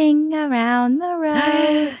of Ring Around the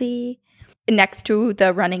Rosie next to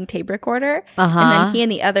the running tape recorder. And then he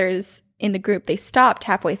and the others in the group, they stopped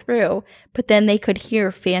halfway through, but then they could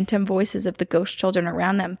hear phantom voices of the ghost children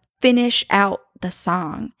around them finish out the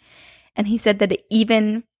song. And he said that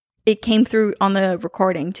it came through on the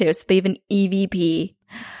recording too, so they have an EVP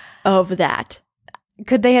of that.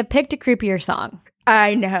 Could they have picked a creepier song?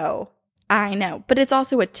 I know. But it's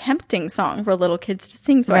also a tempting song for little kids to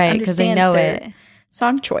sing, so I understand because they know their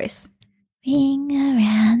song choice. Ring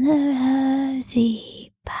around the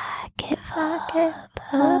rosy, pocket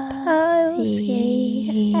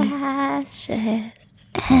posy, ashes.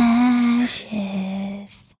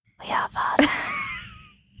 We are falling.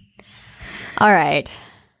 All right.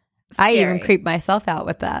 Scary. I even creeped myself out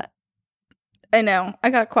with that. I know. I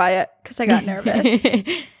got quiet because I got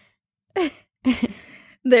nervous.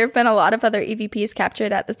 There have been a lot of other EVPs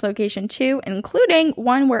captured at this location too, including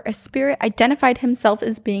one where a spirit identified himself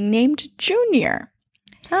as being named Junior.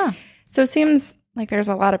 Huh. So it seems like there's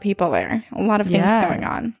a lot of people there, a lot of things going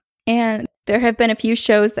on. And there have been a few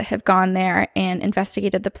shows that have gone there and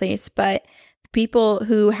investigated the place, but people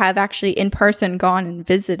who have actually in person gone and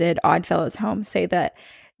visited Oddfellow's home say that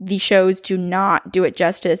the shows do not do it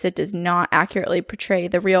justice. It does not accurately portray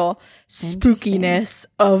the real spookiness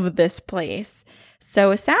of this place.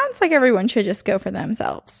 So it sounds like everyone should just go for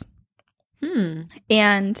themselves.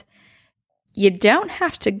 And you don't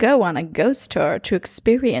have to go on a ghost tour to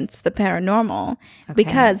experience the paranormal.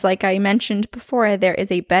 Because, like I mentioned before, there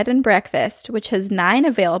is a bed and breakfast, which has 9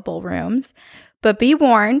 available rooms. But be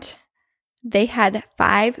warned, they had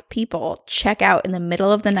 5 people check out in the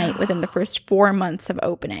middle of the night within the first 4 months of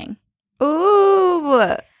opening.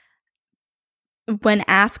 Ooh. When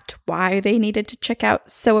asked why they needed to check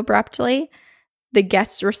out so abruptly, the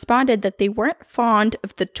guests responded that they weren't fond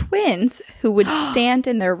of the twins who would stand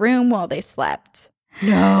in their room while they slept.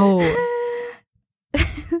 No.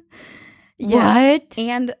 What?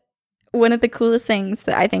 And one of the coolest things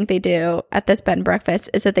that I think they do at this bed and breakfast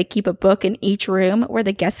is that they keep a book in each room where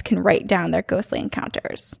the guests can write down their ghostly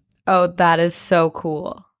encounters. Oh, that is so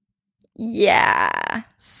cool. Yeah.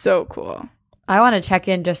 So cool. I want to check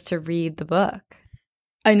in just to read the book.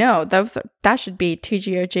 I know. That should be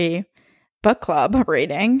TGOG book club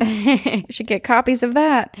reading. We should get copies of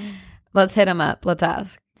that. Let's hit them up. Let's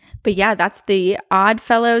ask. But yeah, that's the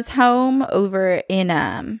Oddfellows home over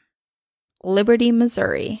in Liberty,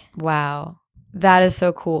 Missouri. Wow. That is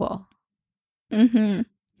so cool.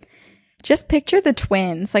 Just picture the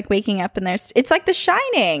twins like waking up and it's like The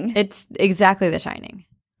Shining. It's exactly The Shining.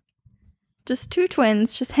 Just 2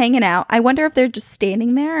 twins just hanging out. I wonder if they're just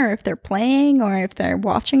standing there or if they're playing or if they're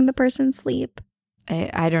watching the person sleep.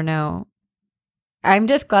 I don't know. I'm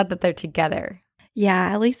just glad that they're together.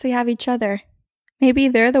 Yeah, at least they have each other. Maybe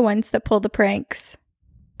they're the ones that pull the pranks.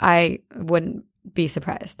 I wouldn't be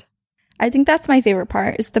surprised. I think that's my favorite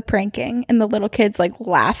part is the pranking and the little kids like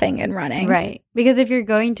laughing and running. Right. Because if you're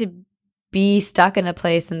going to be stuck in a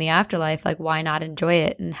place in the afterlife, like why not enjoy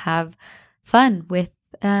it and have fun with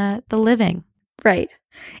the living? Right.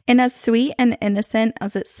 And as sweet and innocent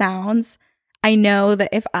as it sounds, I know that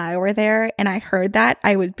if I were there and I heard that,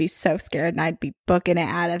 I would be so scared and I'd be booking it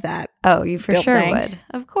out of that. Oh, you for building. sure would.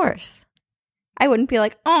 Of course. I wouldn't be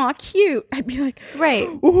like, "Aw, cute." I'd be like, Right.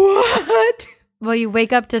 "What?" Well, you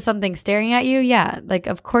wake up to something staring at you. Yeah. Like,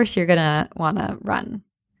 of course you're going to want to run.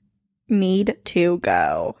 Need to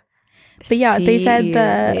go. But yeah, See they said you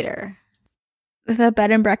the later.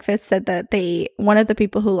 bed and breakfast said that one of the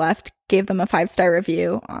people who left gave them a 5-star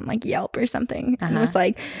review on like Yelp or something, and was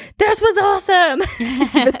like, "This was awesome."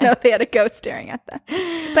 Even though they had a ghost staring at them.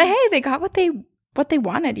 But hey, they got what they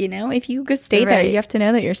wanted. You know, if you go stay there, you have to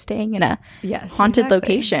know that you're staying in a haunted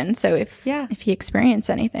location. So if you experience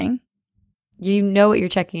anything, you know what you're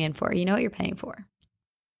checking in for. You know what you're paying for.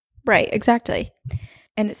 Right. Exactly.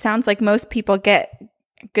 And it sounds like most people get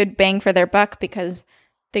good bang for their buck because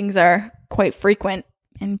things are quite frequent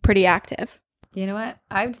and pretty active. You know what?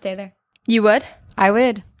 I would stay there. You would? I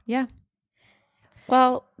would. Yeah.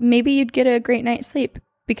 Well, maybe you'd get a great night's sleep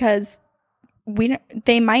because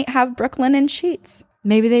they might have Brooklinen sheets.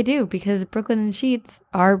 Maybe they do, because Brooklinen sheets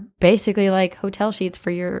are basically like hotel sheets for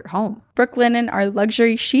your home. Brooklinen are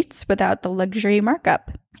luxury sheets without the luxury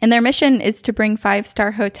markup. And their mission is to bring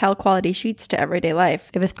 5-star hotel quality sheets to everyday life.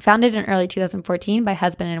 It was founded in early 2014 by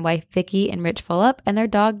husband and wife Vicky and Rich Fulop and their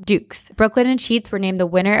dog Dukes. Brooklinen sheets were named the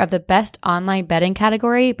winner of the best online bedding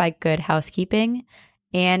category by Good Housekeeping.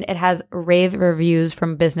 And it has rave reviews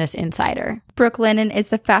from Business Insider. Brooklinen is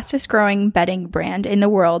the fastest growing bedding brand in the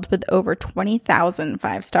world with over 20,000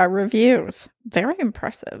 5-star reviews. Very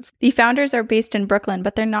impressive. The founders are based in Brooklyn,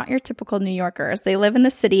 but they're not your typical New Yorkers. They live in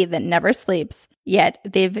the city that never sleeps, yet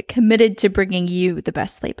they've committed to bringing you the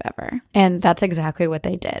best sleep ever. And that's exactly what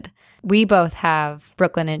they did. We both have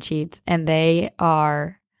Brooklinen sheets, and they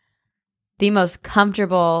are the most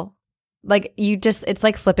comfortable. Like, it's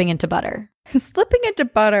like slipping into butter. Slipping into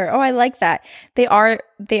butter. Oh, I like that. They are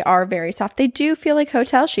very soft. They do feel like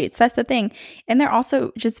hotel sheets. That's the thing. And they're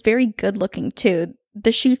also just very good looking too.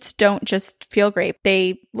 The sheets don't just feel great.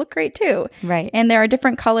 They look great too. Right. And there are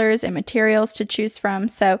different colors and materials to choose from.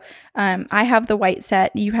 So I have the white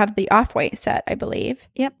set. You have the off-white set, I believe.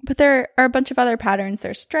 Yep. But there are a bunch of other patterns.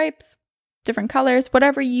 There's stripes, different colors,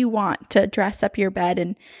 whatever you want to dress up your bed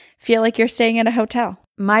and feel like you're staying at a hotel.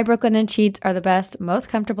 My Brooklinen sheets are the best, most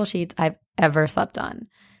comfortable sheets I've ever slept on.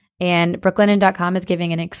 And Brooklinen.com is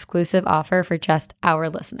giving an exclusive offer for just our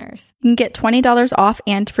listeners. You can get $20 off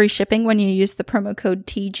and free shipping when you use the promo code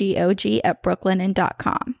TGOG at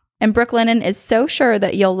Brooklinen.com. And Brooklinen is so sure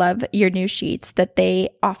that you'll love your new sheets that they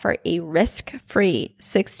offer a risk-free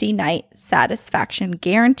 60-night satisfaction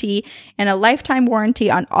guarantee and a lifetime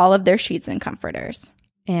warranty on all of their sheets and comforters.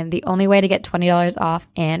 And the only way to get $20 off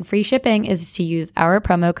and free shipping is to use our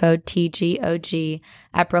promo code TGOG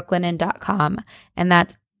at Brooklinen.com. And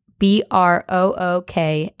that's BROOKLINEN.com,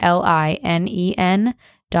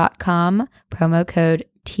 promo code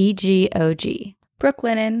TGOG.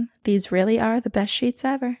 Brooklinen, these really are the best sheets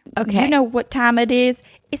ever. Okay. You know what time it is?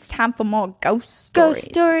 It's time for more ghost stories. Ghost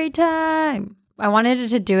story time. I wanted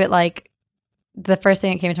to do it like the first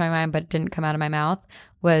thing that came into my mind but didn't come out of my mouth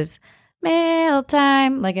was mail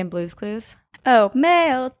time, like in Blue's Clues. Oh,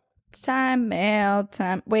 mail time.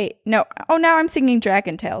 Wait, no. Oh, now I'm singing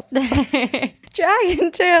Dragon Tales.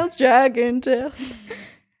 Dragon Tales. I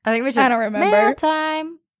think it was just I don't remember. Mail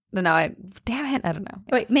time. No, damn it, I don't know.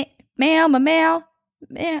 Wait, mail.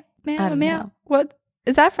 What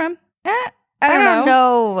is that from? I don't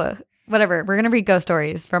know. Whatever. We're going to read ghost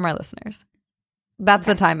stories from our listeners. That's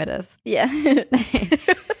the time it is. Yeah.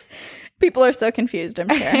 People are so confused, I'm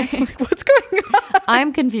sure. Like, what's going on?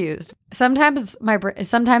 I'm confused. Sometimes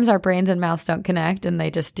our brains and mouths don't connect and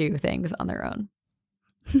they just do things on their own.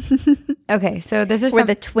 Okay, so this is We're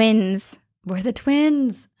the twins. We're the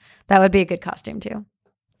twins. That would be a good costume too.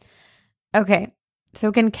 Okay,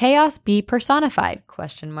 so can chaos be personified? ?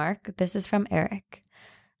 This is from Eric.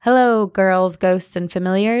 Hello, girls, ghosts, and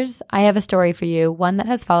familiars. I have a story for you, one that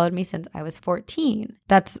has followed me since I was 14.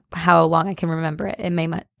 That's how long I can remember it. It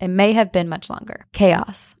may have been much longer.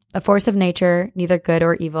 Chaos, a force of nature, neither good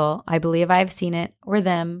or evil. I believe I have seen it, or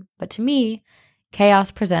them, but to me, chaos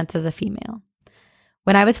presents as a female.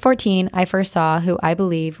 When I was 14, I first saw who I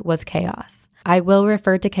believe was chaos. I will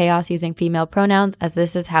refer to chaos using female pronouns as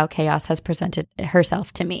this is how chaos has presented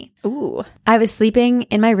herself to me. Ooh. I was sleeping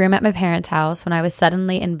in my room at my parents' house when I was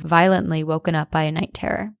suddenly and violently woken up by a night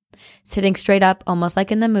terror. Sitting straight up, almost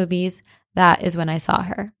like in the movies, that is when I saw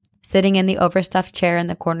her. Sitting in the overstuffed chair in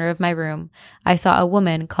the corner of my room, I saw a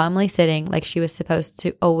woman calmly sitting like she was supposed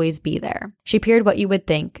to always be there. She appeared what you would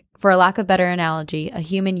think For a lack of better analogy, a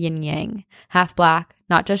human yin-yang, half black,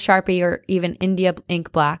 not just Sharpie or even India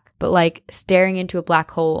ink black, but like staring into a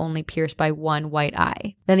black hole only pierced by one white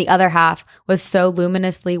eye. Then the other half was so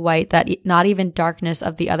luminously white that not even darkness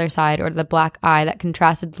of the other side or the black eye that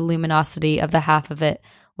contrasted the luminosity of the half of it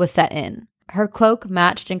was set in. Her cloak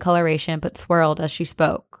matched in coloration but swirled as she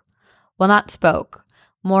spoke. Well, not spoke,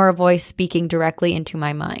 more a voice speaking directly into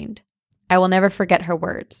my mind. I will never forget her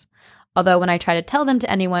words. Although when I try to tell them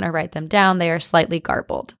to anyone or write them down, they are slightly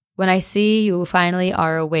garbled. When I see you finally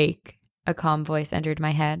are awake, a calm voice entered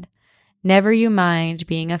my head. Never you mind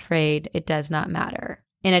being afraid, it does not matter.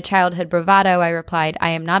 In a childhood bravado, I replied, I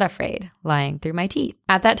am not afraid, lying through my teeth.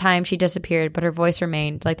 At that time, she disappeared, but her voice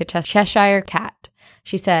remained like the Cheshire cat.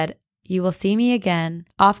 She said, you will see me again,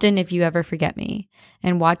 often if you ever forget me,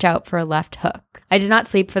 and watch out for a left hook. I did not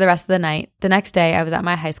sleep for the rest of the night. The next day, I was at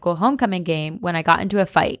my high school homecoming game when I got into a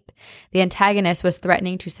fight. The antagonist was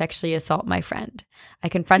threatening to sexually assault my friend. I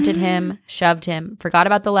confronted him, shoved him, forgot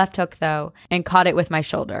about the left hook though, and caught it with my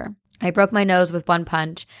shoulder. I broke my nose with one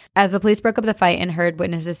punch. As the police broke up the fight and heard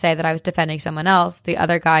witnesses say that I was defending someone else, the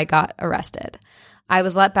other guy got arrested. I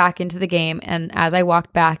was let back into the game, and as I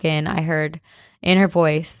walked back in, I heard in her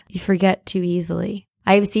voice, you forget too easily.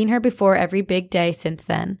 I have seen her before every big day since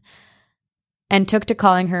then, and took to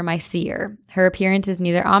calling her my seer. Her appearance is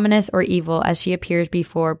neither ominous or evil, as she appears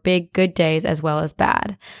before big good days as well as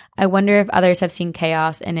bad. I wonder if others have seen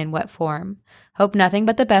chaos and in what form. Hope nothing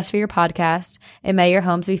but the best for your podcast, and may your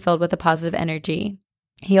homes be filled with a positive energy.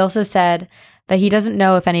 He also said that he doesn't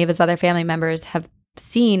know if any of his other family members have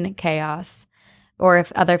seen chaos, or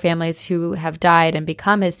if other families who have died and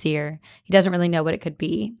become his seer. He doesn't really know what it could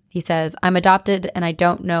be. He says, I'm adopted and I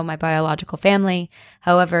don't know my biological family.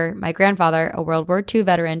 However, my grandfather, a World War II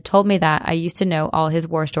veteran, told me that I used to know all his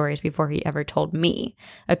war stories before he ever told me.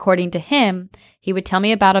 According to him, he would tell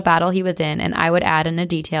me about a battle he was in and I would add in a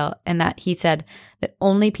detail, and that he said that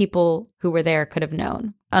only people who were there could have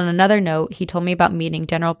known. On another note, he told me about meeting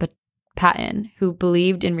General Patton, who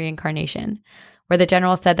believed in reincarnation, where the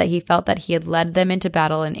general said that he felt that he had led them into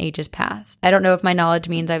battle in ages past. I don't know if my knowledge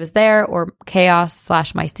means I was there, or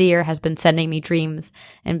chaos/my seer has been sending me dreams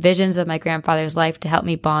and visions of my grandfather's life to help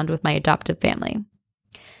me bond with my adoptive family.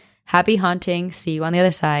 Happy haunting. See you on the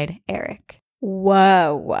other side, Eric.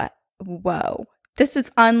 Whoa. This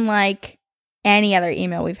is unlike any other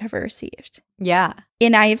email we've ever received. Yeah.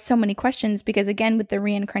 And I have so many questions because, again, with the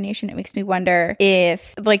reincarnation, it makes me wonder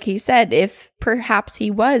if, like he said, if perhaps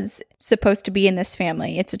he was supposed to be in this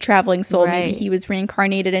family. It's a traveling soul. Right. Maybe he was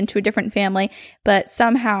reincarnated into a different family, but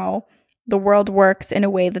somehow the world works in a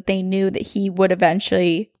way that they knew that he would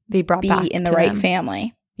eventually be brought back in the to right them.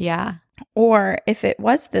 family. Yeah. Or if it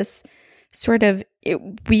was this sort of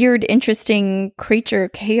weird, interesting creature,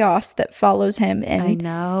 chaos, that follows him and I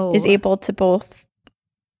know. is able to both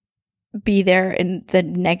be there in the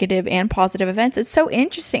negative and positive events. It's so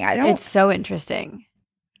interesting. It's so interesting.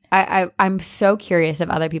 I'm so curious if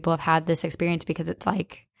other people have had this experience, because it's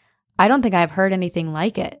like, I don't think I've heard anything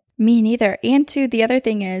like it. Me neither. And two, the other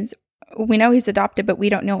thing is, we know he's adopted, but we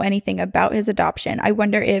don't know anything about his adoption. I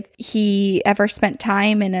wonder if he ever spent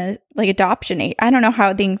time in a adoption aid. I don't know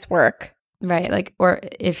how things work. Right. Like, or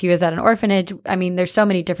if he was at an orphanage. I mean, there's so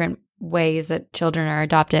many different ways that children are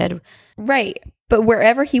adopted. Right. But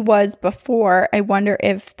wherever he was before, I wonder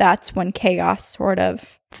if that's when chaos sort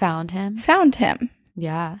of found him.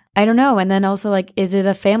 Yeah. I don't know. And then also, like, is it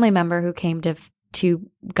a family member who came to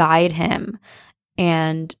guide him,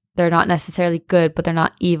 and they're not necessarily good, but they're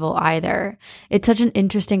not evil either? It's such an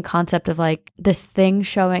interesting concept of like this thing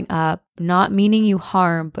showing up, not meaning you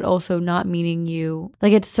harm, but also not meaning you,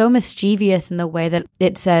 like, it's so mischievous in the way that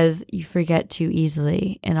it says you forget too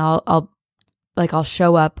easily, and I'll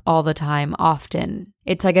show up all the time, often.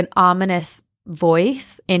 It's like an ominous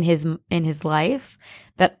voice in his life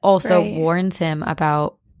that also warns him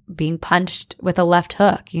about being punched with a left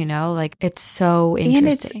hook, you know? Like, it's so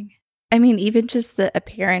interesting. Even just the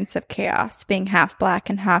appearance of chaos, being half black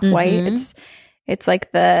and half white, it's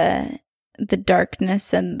like the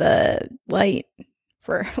darkness and the light,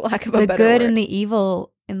 for lack of a better word. The good and the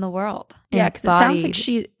evil in the world. Yeah, because it sounds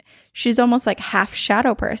like she's almost like half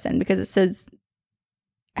shadow person, because it says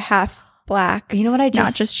half black. You know what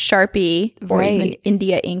not just Sharpie or even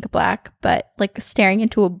India ink black, but like staring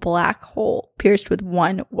into a black hole pierced with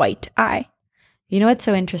one white eye. You know what's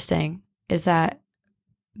so interesting is that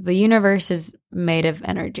the universe is made of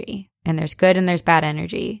energy, and there's good and there's bad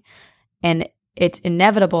energy. And it's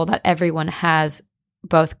inevitable that everyone has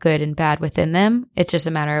both good and bad within them. It's just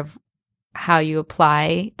a matter of how you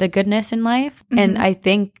apply the goodness in life. Mm-hmm. And I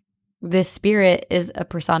think this spirit is a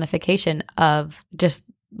personification of just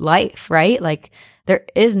life, right? Like there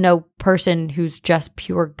is no person who's just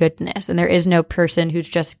pure goodness, and there is no person who's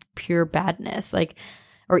just pure badness, like,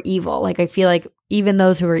 or evil. Like I feel like even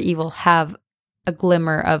those who are evil have a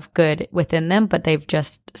glimmer of good within them, but they've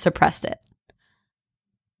just suppressed it.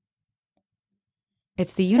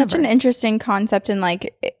 It's the universe. Such an interesting concept, and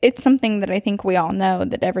like it's something that I think we all know,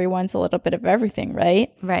 that everyone's a little bit of everything,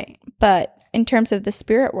 right? Right. But in terms of the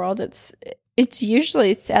spirit world, it's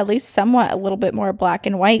usually at least somewhat a little bit more black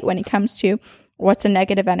and white when it comes to what's a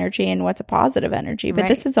negative energy and what's a positive energy. But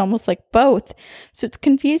this is almost like both. So it's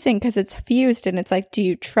confusing because it's fused, and it's like, do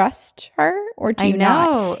you trust her or do you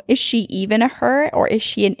not? Is she even a her or is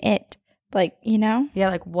she an it? Like, you know? Yeah,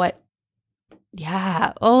 like what?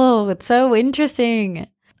 Yeah. Oh, it's so interesting.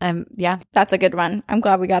 Yeah. That's a good one. I'm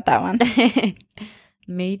glad we got that one.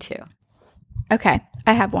 Me too. Okay.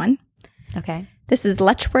 I have one. Okay. This is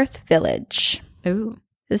Letchworth Village. Ooh.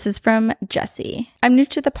 This is from Jessie. I'm new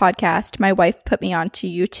to the podcast. My wife put me on to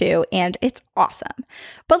you two, and it's awesome.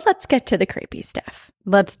 But let's get to the creepy stuff.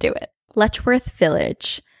 Let's do it. Letchworth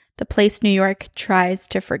Village, the place New York tries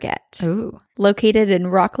to forget. Ooh. Located in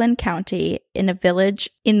Rockland County in the village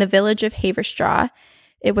of Haverstraw,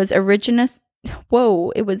 it was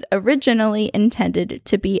originally intended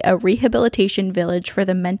to be a rehabilitation village for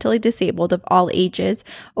the mentally disabled of all ages,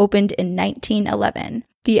 opened in 1911.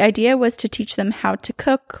 The idea was to teach them how to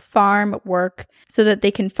cook, farm, work, so that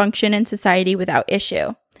they can function in society without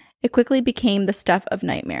issue. It quickly became the stuff of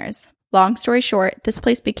nightmares. Long story short, this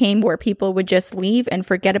place became where people would just leave and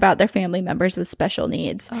forget about their family members with special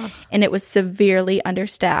needs. Oh. And it was severely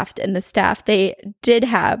understaffed, and the staff they did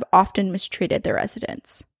have often mistreated their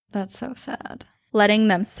residents. That's so sad. Letting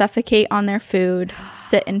them suffocate on their food,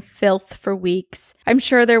 sit in filth for weeks. I'm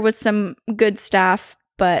sure there was some good staff,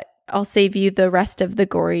 but I'll save you the rest of the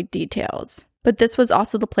gory details. But this was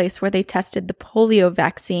also the place where they tested the polio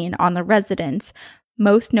vaccine on the residents,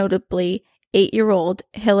 most notably 8-year-old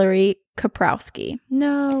Hillary Kaprowski.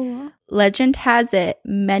 No. Legend has it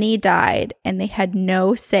many died, and they had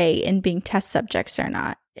no say in being test subjects or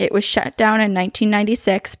not. It was shut down in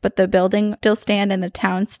 1996, but the building still stand, and the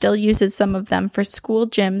town still uses some of them for school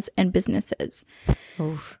gyms and businesses.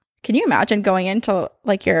 Oof. Can you imagine going into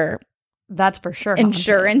like your that's for sure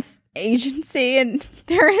insurance agency and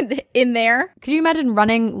they're in there? Could you imagine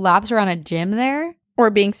running laps around a gym there? Or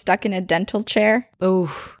being stuck in a dental chair?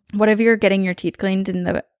 Oof. What if you're getting your teeth cleaned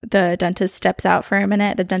and the dentist steps out for a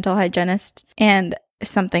minute, the dental hygienist, and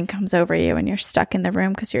something comes over you and you're stuck in the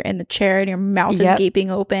room because you're in the chair and your mouth is gaping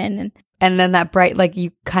open. And then that bright, like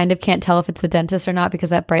you kind of can't tell if it's the dentist or not because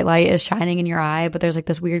that bright light is shining in your eye, but there's like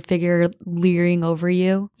this weird figure leering over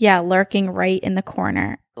you. Yeah, lurking right in the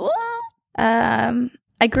corner.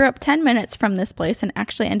 I grew up 10 minutes from this place and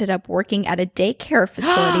actually ended up working at a daycare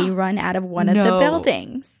facility run out of one of the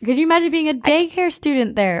buildings. Could you imagine being a daycare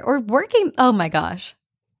student there or working? Oh my gosh.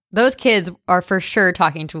 Those kids are for sure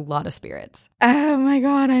talking to a lot of spirits. Oh my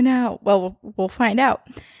God, I know. Well, we'll find out.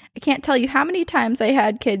 I can't tell you how many times I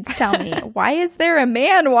had kids tell me, why is there a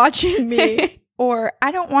man watching me? Or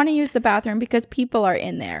I don't want to use the bathroom because people are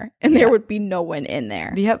in there, and there would be no one in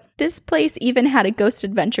there. Yep. This place even had a Ghost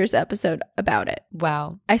Adventures episode about it.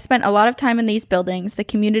 Wow. I spent a lot of time in these buildings. The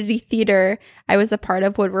community theater I was a part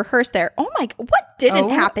of would rehearse there. Oh my, what didn't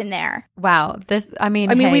happen there? Wow. I mean,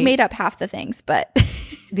 we made up half the things, but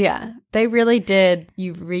yeah, they really did.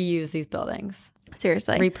 You reuse these buildings.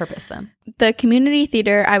 Seriously. Repurpose them. The community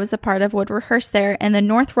theater I was a part of would rehearse there, and the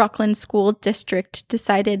North Rockland School District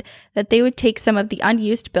decided that they would take some of the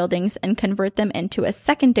unused buildings and convert them into a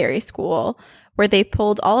secondary school where they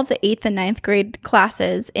pulled all of the 8th and 9th grade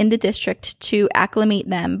classes in the district to acclimate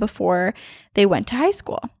them before they went to high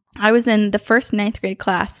school. I was in the first 9th grade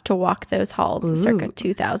class to walk those halls circa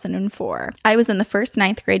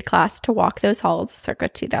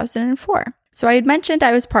 2004. So I had mentioned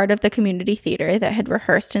I was part of the community theater that had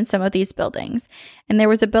rehearsed in some of these buildings, and there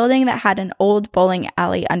was a building that had an old bowling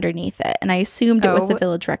alley underneath it, and I assumed it was the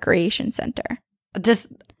village recreation center.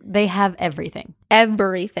 They have everything.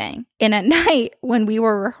 Everything. And at night, when we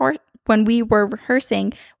were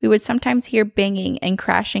rehearsing, we would sometimes hear banging and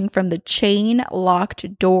crashing from the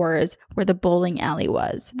chain-locked doors where the bowling alley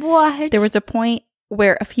was. What? There was a point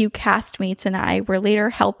where a few castmates and I were later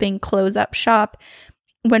helping close up shop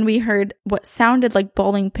when we heard what sounded like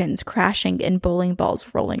bowling pins crashing and bowling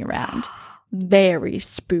balls rolling around. Very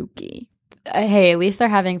spooky. Hey, at least they're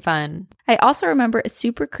having fun. I also remember a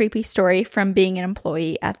super creepy story from being an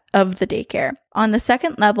employee of the daycare. On the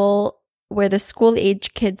second level, where the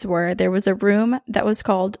school-age kids were, there was a room that was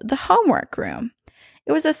called the homework room.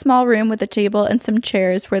 It was a small room with a table and some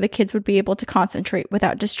chairs where the kids would be able to concentrate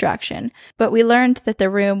without distraction. But we learned that the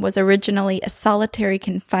room was originally a solitary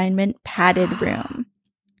confinement padded room.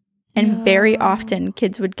 And very often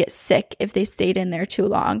kids would get sick if they stayed in there too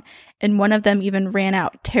long. And one of them even ran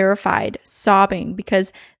out terrified, sobbing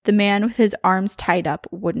because the man with his arms tied up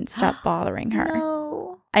wouldn't stop bothering her.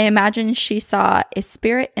 No. I imagine she saw a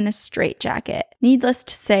spirit in a straitjacket. Needless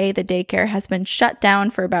to say, the daycare has been shut down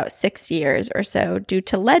for about 6 years or so due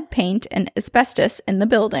to lead paint and asbestos in the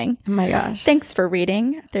building. Oh my gosh. Thanks for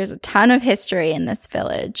reading. There's a ton of history in this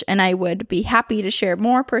village, and I would be happy to share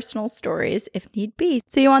more personal stories if need be.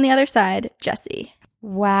 See you on the other side, Jessie.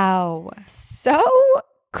 Wow. So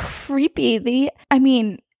creepy.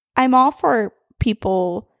 I'm all for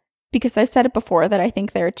people, because I've said it before that I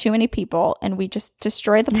think there are too many people and we just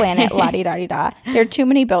destroy the planet, la-di-da-di-da. There are too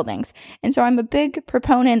many buildings. And so I'm a big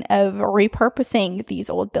proponent of repurposing these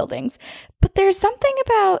old buildings. But there's something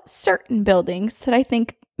about certain buildings that I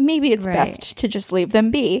think maybe it's best to just leave them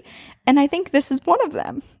be. And I think this is one of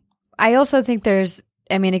them. I also think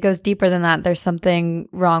it goes deeper than that. There's something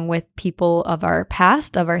wrong with people of our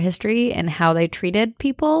past, of our history, and how they treated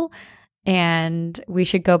people. And we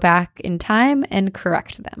should go back in time and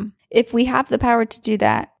correct them. If we have the power to do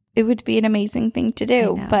that, it would be an amazing thing to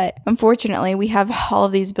do. But unfortunately, we have all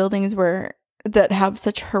of these buildings that have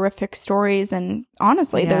such horrific stories. And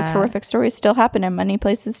honestly, those horrific stories still happen in many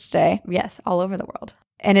places today. Yes, all over the world.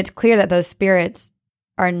 And it's clear that those spirits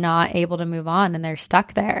are not able to move on and they're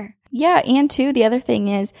stuck there. Yeah, and too, the other thing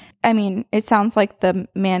is, it sounds like the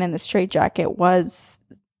man in the straitjacket was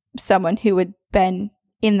someone who had been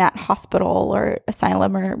in that hospital or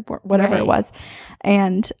asylum or whatever it was.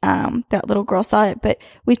 And that little girl saw it. But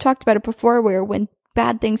we've talked about it before, where when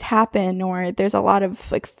bad things happen or there's a lot of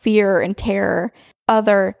fear and terror,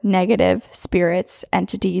 other negative spirits,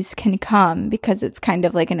 entities can come because it's kind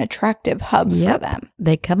of like an attractive hub for them.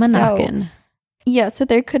 They come knocking. Yeah, so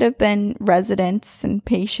there could have been residents and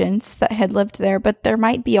patients that had lived there, but there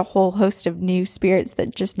might be a whole host of new spirits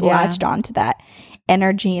that just latched onto that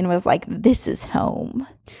energy and was like, this is home.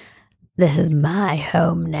 This is my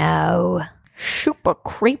home now. Super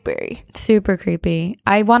creepy. Super creepy.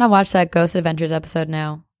 I want to watch that Ghost Adventures episode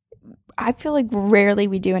now. I feel like rarely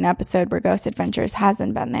we do an episode where Ghost Adventures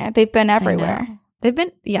hasn't been there. They've been everywhere. They've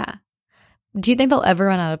been, Do you think they'll ever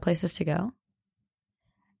run out of places to go?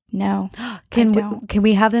 No. Can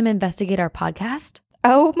we have them investigate our podcast?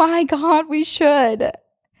 Oh my God, we should.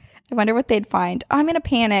 I wonder what they'd find. I'm going to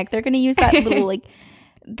panic. They're going to use that little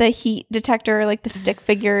the heat detector, the stick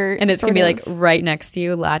figure. And it's going to be right next to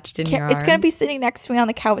you, latched in your arm. It's going to be sitting next to me on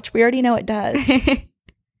the couch. We already know it does.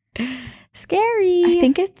 Scary. I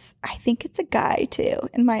think it's a guy too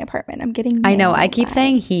in my apartment. I'm getting I know. I keep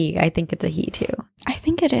saying he. I think it's a he too. I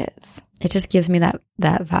think it is. It just gives me that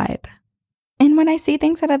vibe. And when I see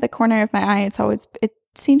things out of the corner of my eye, it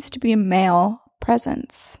seems to be a male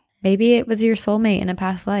presence. Maybe it was your soulmate in a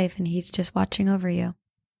past life and he's just watching over you.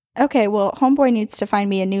 Okay, well, homeboy needs to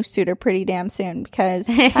find me a new suitor pretty damn soon because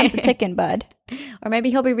time's a ticking, bud. Or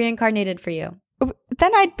maybe he'll be reincarnated for you.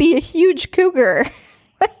 Then I'd be a huge cougar.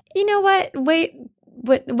 You know what? Wait,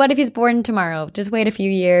 what if he's born tomorrow? Just wait a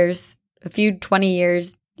few years, 20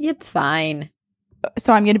 years. It's fine.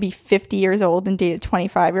 So I'm going to be 50 years old and date a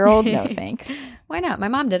 25-year-old? No, thanks. Why not? My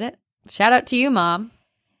mom did it. Shout out to you, Mom.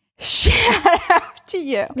 Shout out to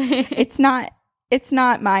you. It's not I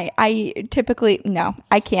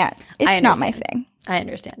can't. It's not my thing. I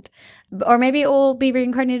understand. Or maybe it will be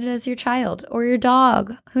reincarnated as your child or your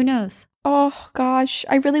dog. Who knows? Oh gosh.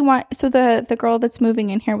 I really want, so the girl that's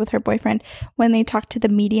moving in here with her boyfriend, when they talked to the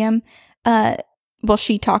medium,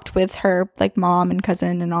 she talked with her mom and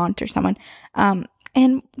cousin and aunt or someone.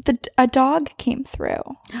 And a dog came through.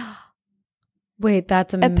 Wait,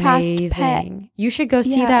 that's amazing. You should go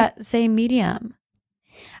see that same medium.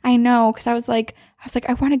 I know, because I was like,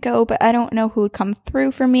 I want to go, but I don't know who would come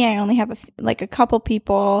through for me. I only have a couple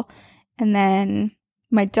people, and then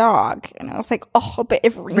my dog. And I was like, oh, but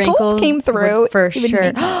if Wrinkles came through, for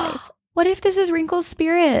sure. What if this is Wrinkles'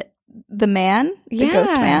 spirit? The man, the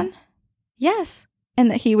ghost man. Yes. And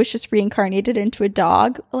that he was just reincarnated into a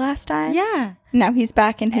dog last time? Yeah. Now he's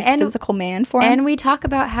back in his physical man form. And we talk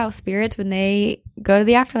about how spirits, when they go to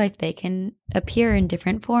the afterlife, they can appear in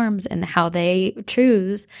different forms and how they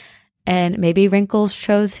choose. And maybe Wrinkles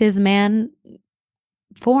chose his man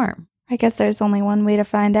form. I guess there's only one way to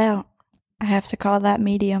find out. I have to call that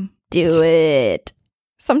medium. Do it.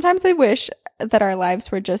 Sometimes I wish that our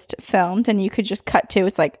lives were just filmed and you could just cut to,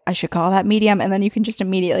 it's like, I should call that medium, and then you can just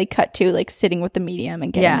immediately cut to sitting with the medium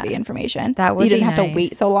and getting the information. That would be You didn't have to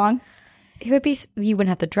wait so long. It would be, you wouldn't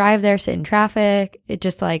have to drive there, sit in traffic. It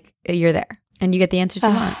just like, you're there and you get the answers you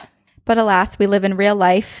want. But alas, we live in real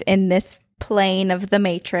life in this plane of the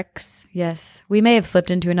Matrix. Yes. We may have slipped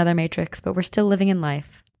into another Matrix, but we're still living in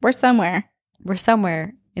life. We're somewhere. We're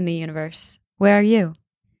somewhere in the universe. Where are you?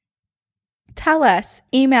 Tell us.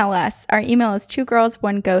 Email us. Our email is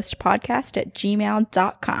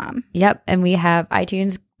twogirlsoneghostpodcast@gmail.com. Yep. And we have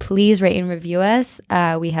iTunes. Please rate and review us.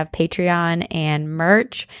 We have Patreon and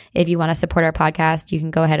merch. If you want to support our podcast, you can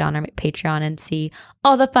go ahead on our Patreon and see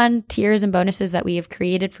all the fun tiers and bonuses that we have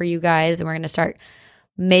created for you guys. And we're going to start,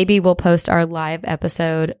 maybe we'll post our live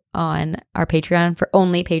episode on our Patreon for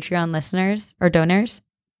only Patreon listeners or donors.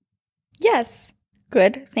 Yes.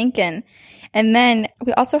 Good thinking. And then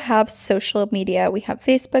we also have social media. We have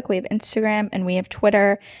Facebook, we have Instagram, and we have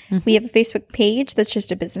Twitter. Mm-hmm. We have a Facebook page that's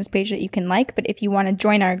just a business page that you can like. But if you want to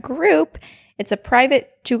join our group, it's a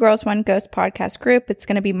private Two Girls, One Ghost podcast group. It's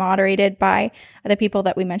going to be moderated by the people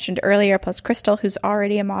that we mentioned earlier, plus Crystal, who's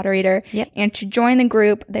already a moderator. Yep. And to join the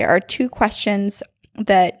group, there are 2 questions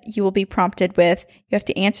that you will be prompted with. You have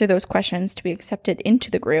to answer those questions to be accepted into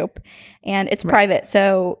the group. And it's private,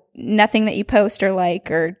 so nothing that you post or like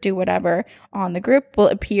or do whatever on the group will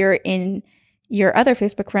appear in your other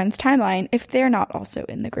Facebook friends' timeline if they're not also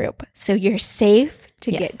in the group. So you're safe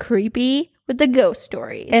to get creepy with the ghost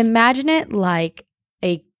stories. Imagine it like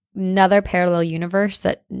another parallel universe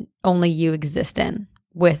that only you exist in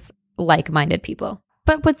with like-minded people.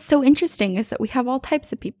 But what's so interesting is that we have all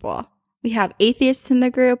types of people. We have atheists in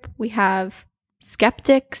the group. We have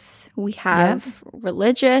skeptics. We have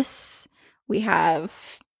religious. We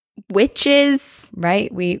have witches.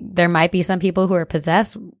 Right. There might be some people who are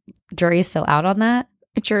possessed. Jury's still out on that.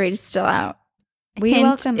 Jury's still out. We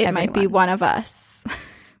welcome it everyone. Might be one of us.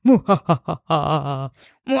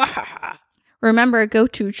 Remember, go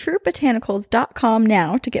to truebotanicals.com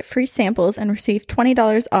now to get free samples and receive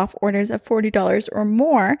 $20 off orders of $40 or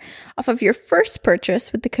more off of your first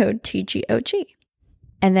purchase with the code TGOG.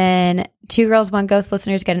 And then Two Girls, One Ghost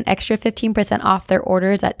listeners get an extra 15% off their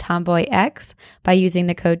orders at Tomboy X by using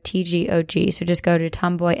the code TGOG. So just go to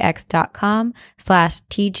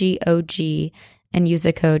tomboyx.com/TGOG and use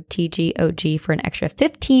the code TGOG for an extra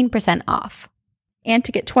 15% off. And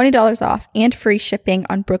to get $20 off and free shipping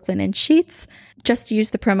on Brooklinen sheets, just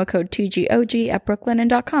use the promo code TGOG at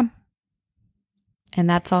brooklinen.com. And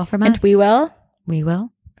that's all from us. And we will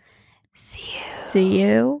see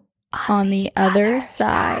you on the other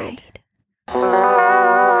side.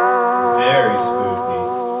 Very spooky.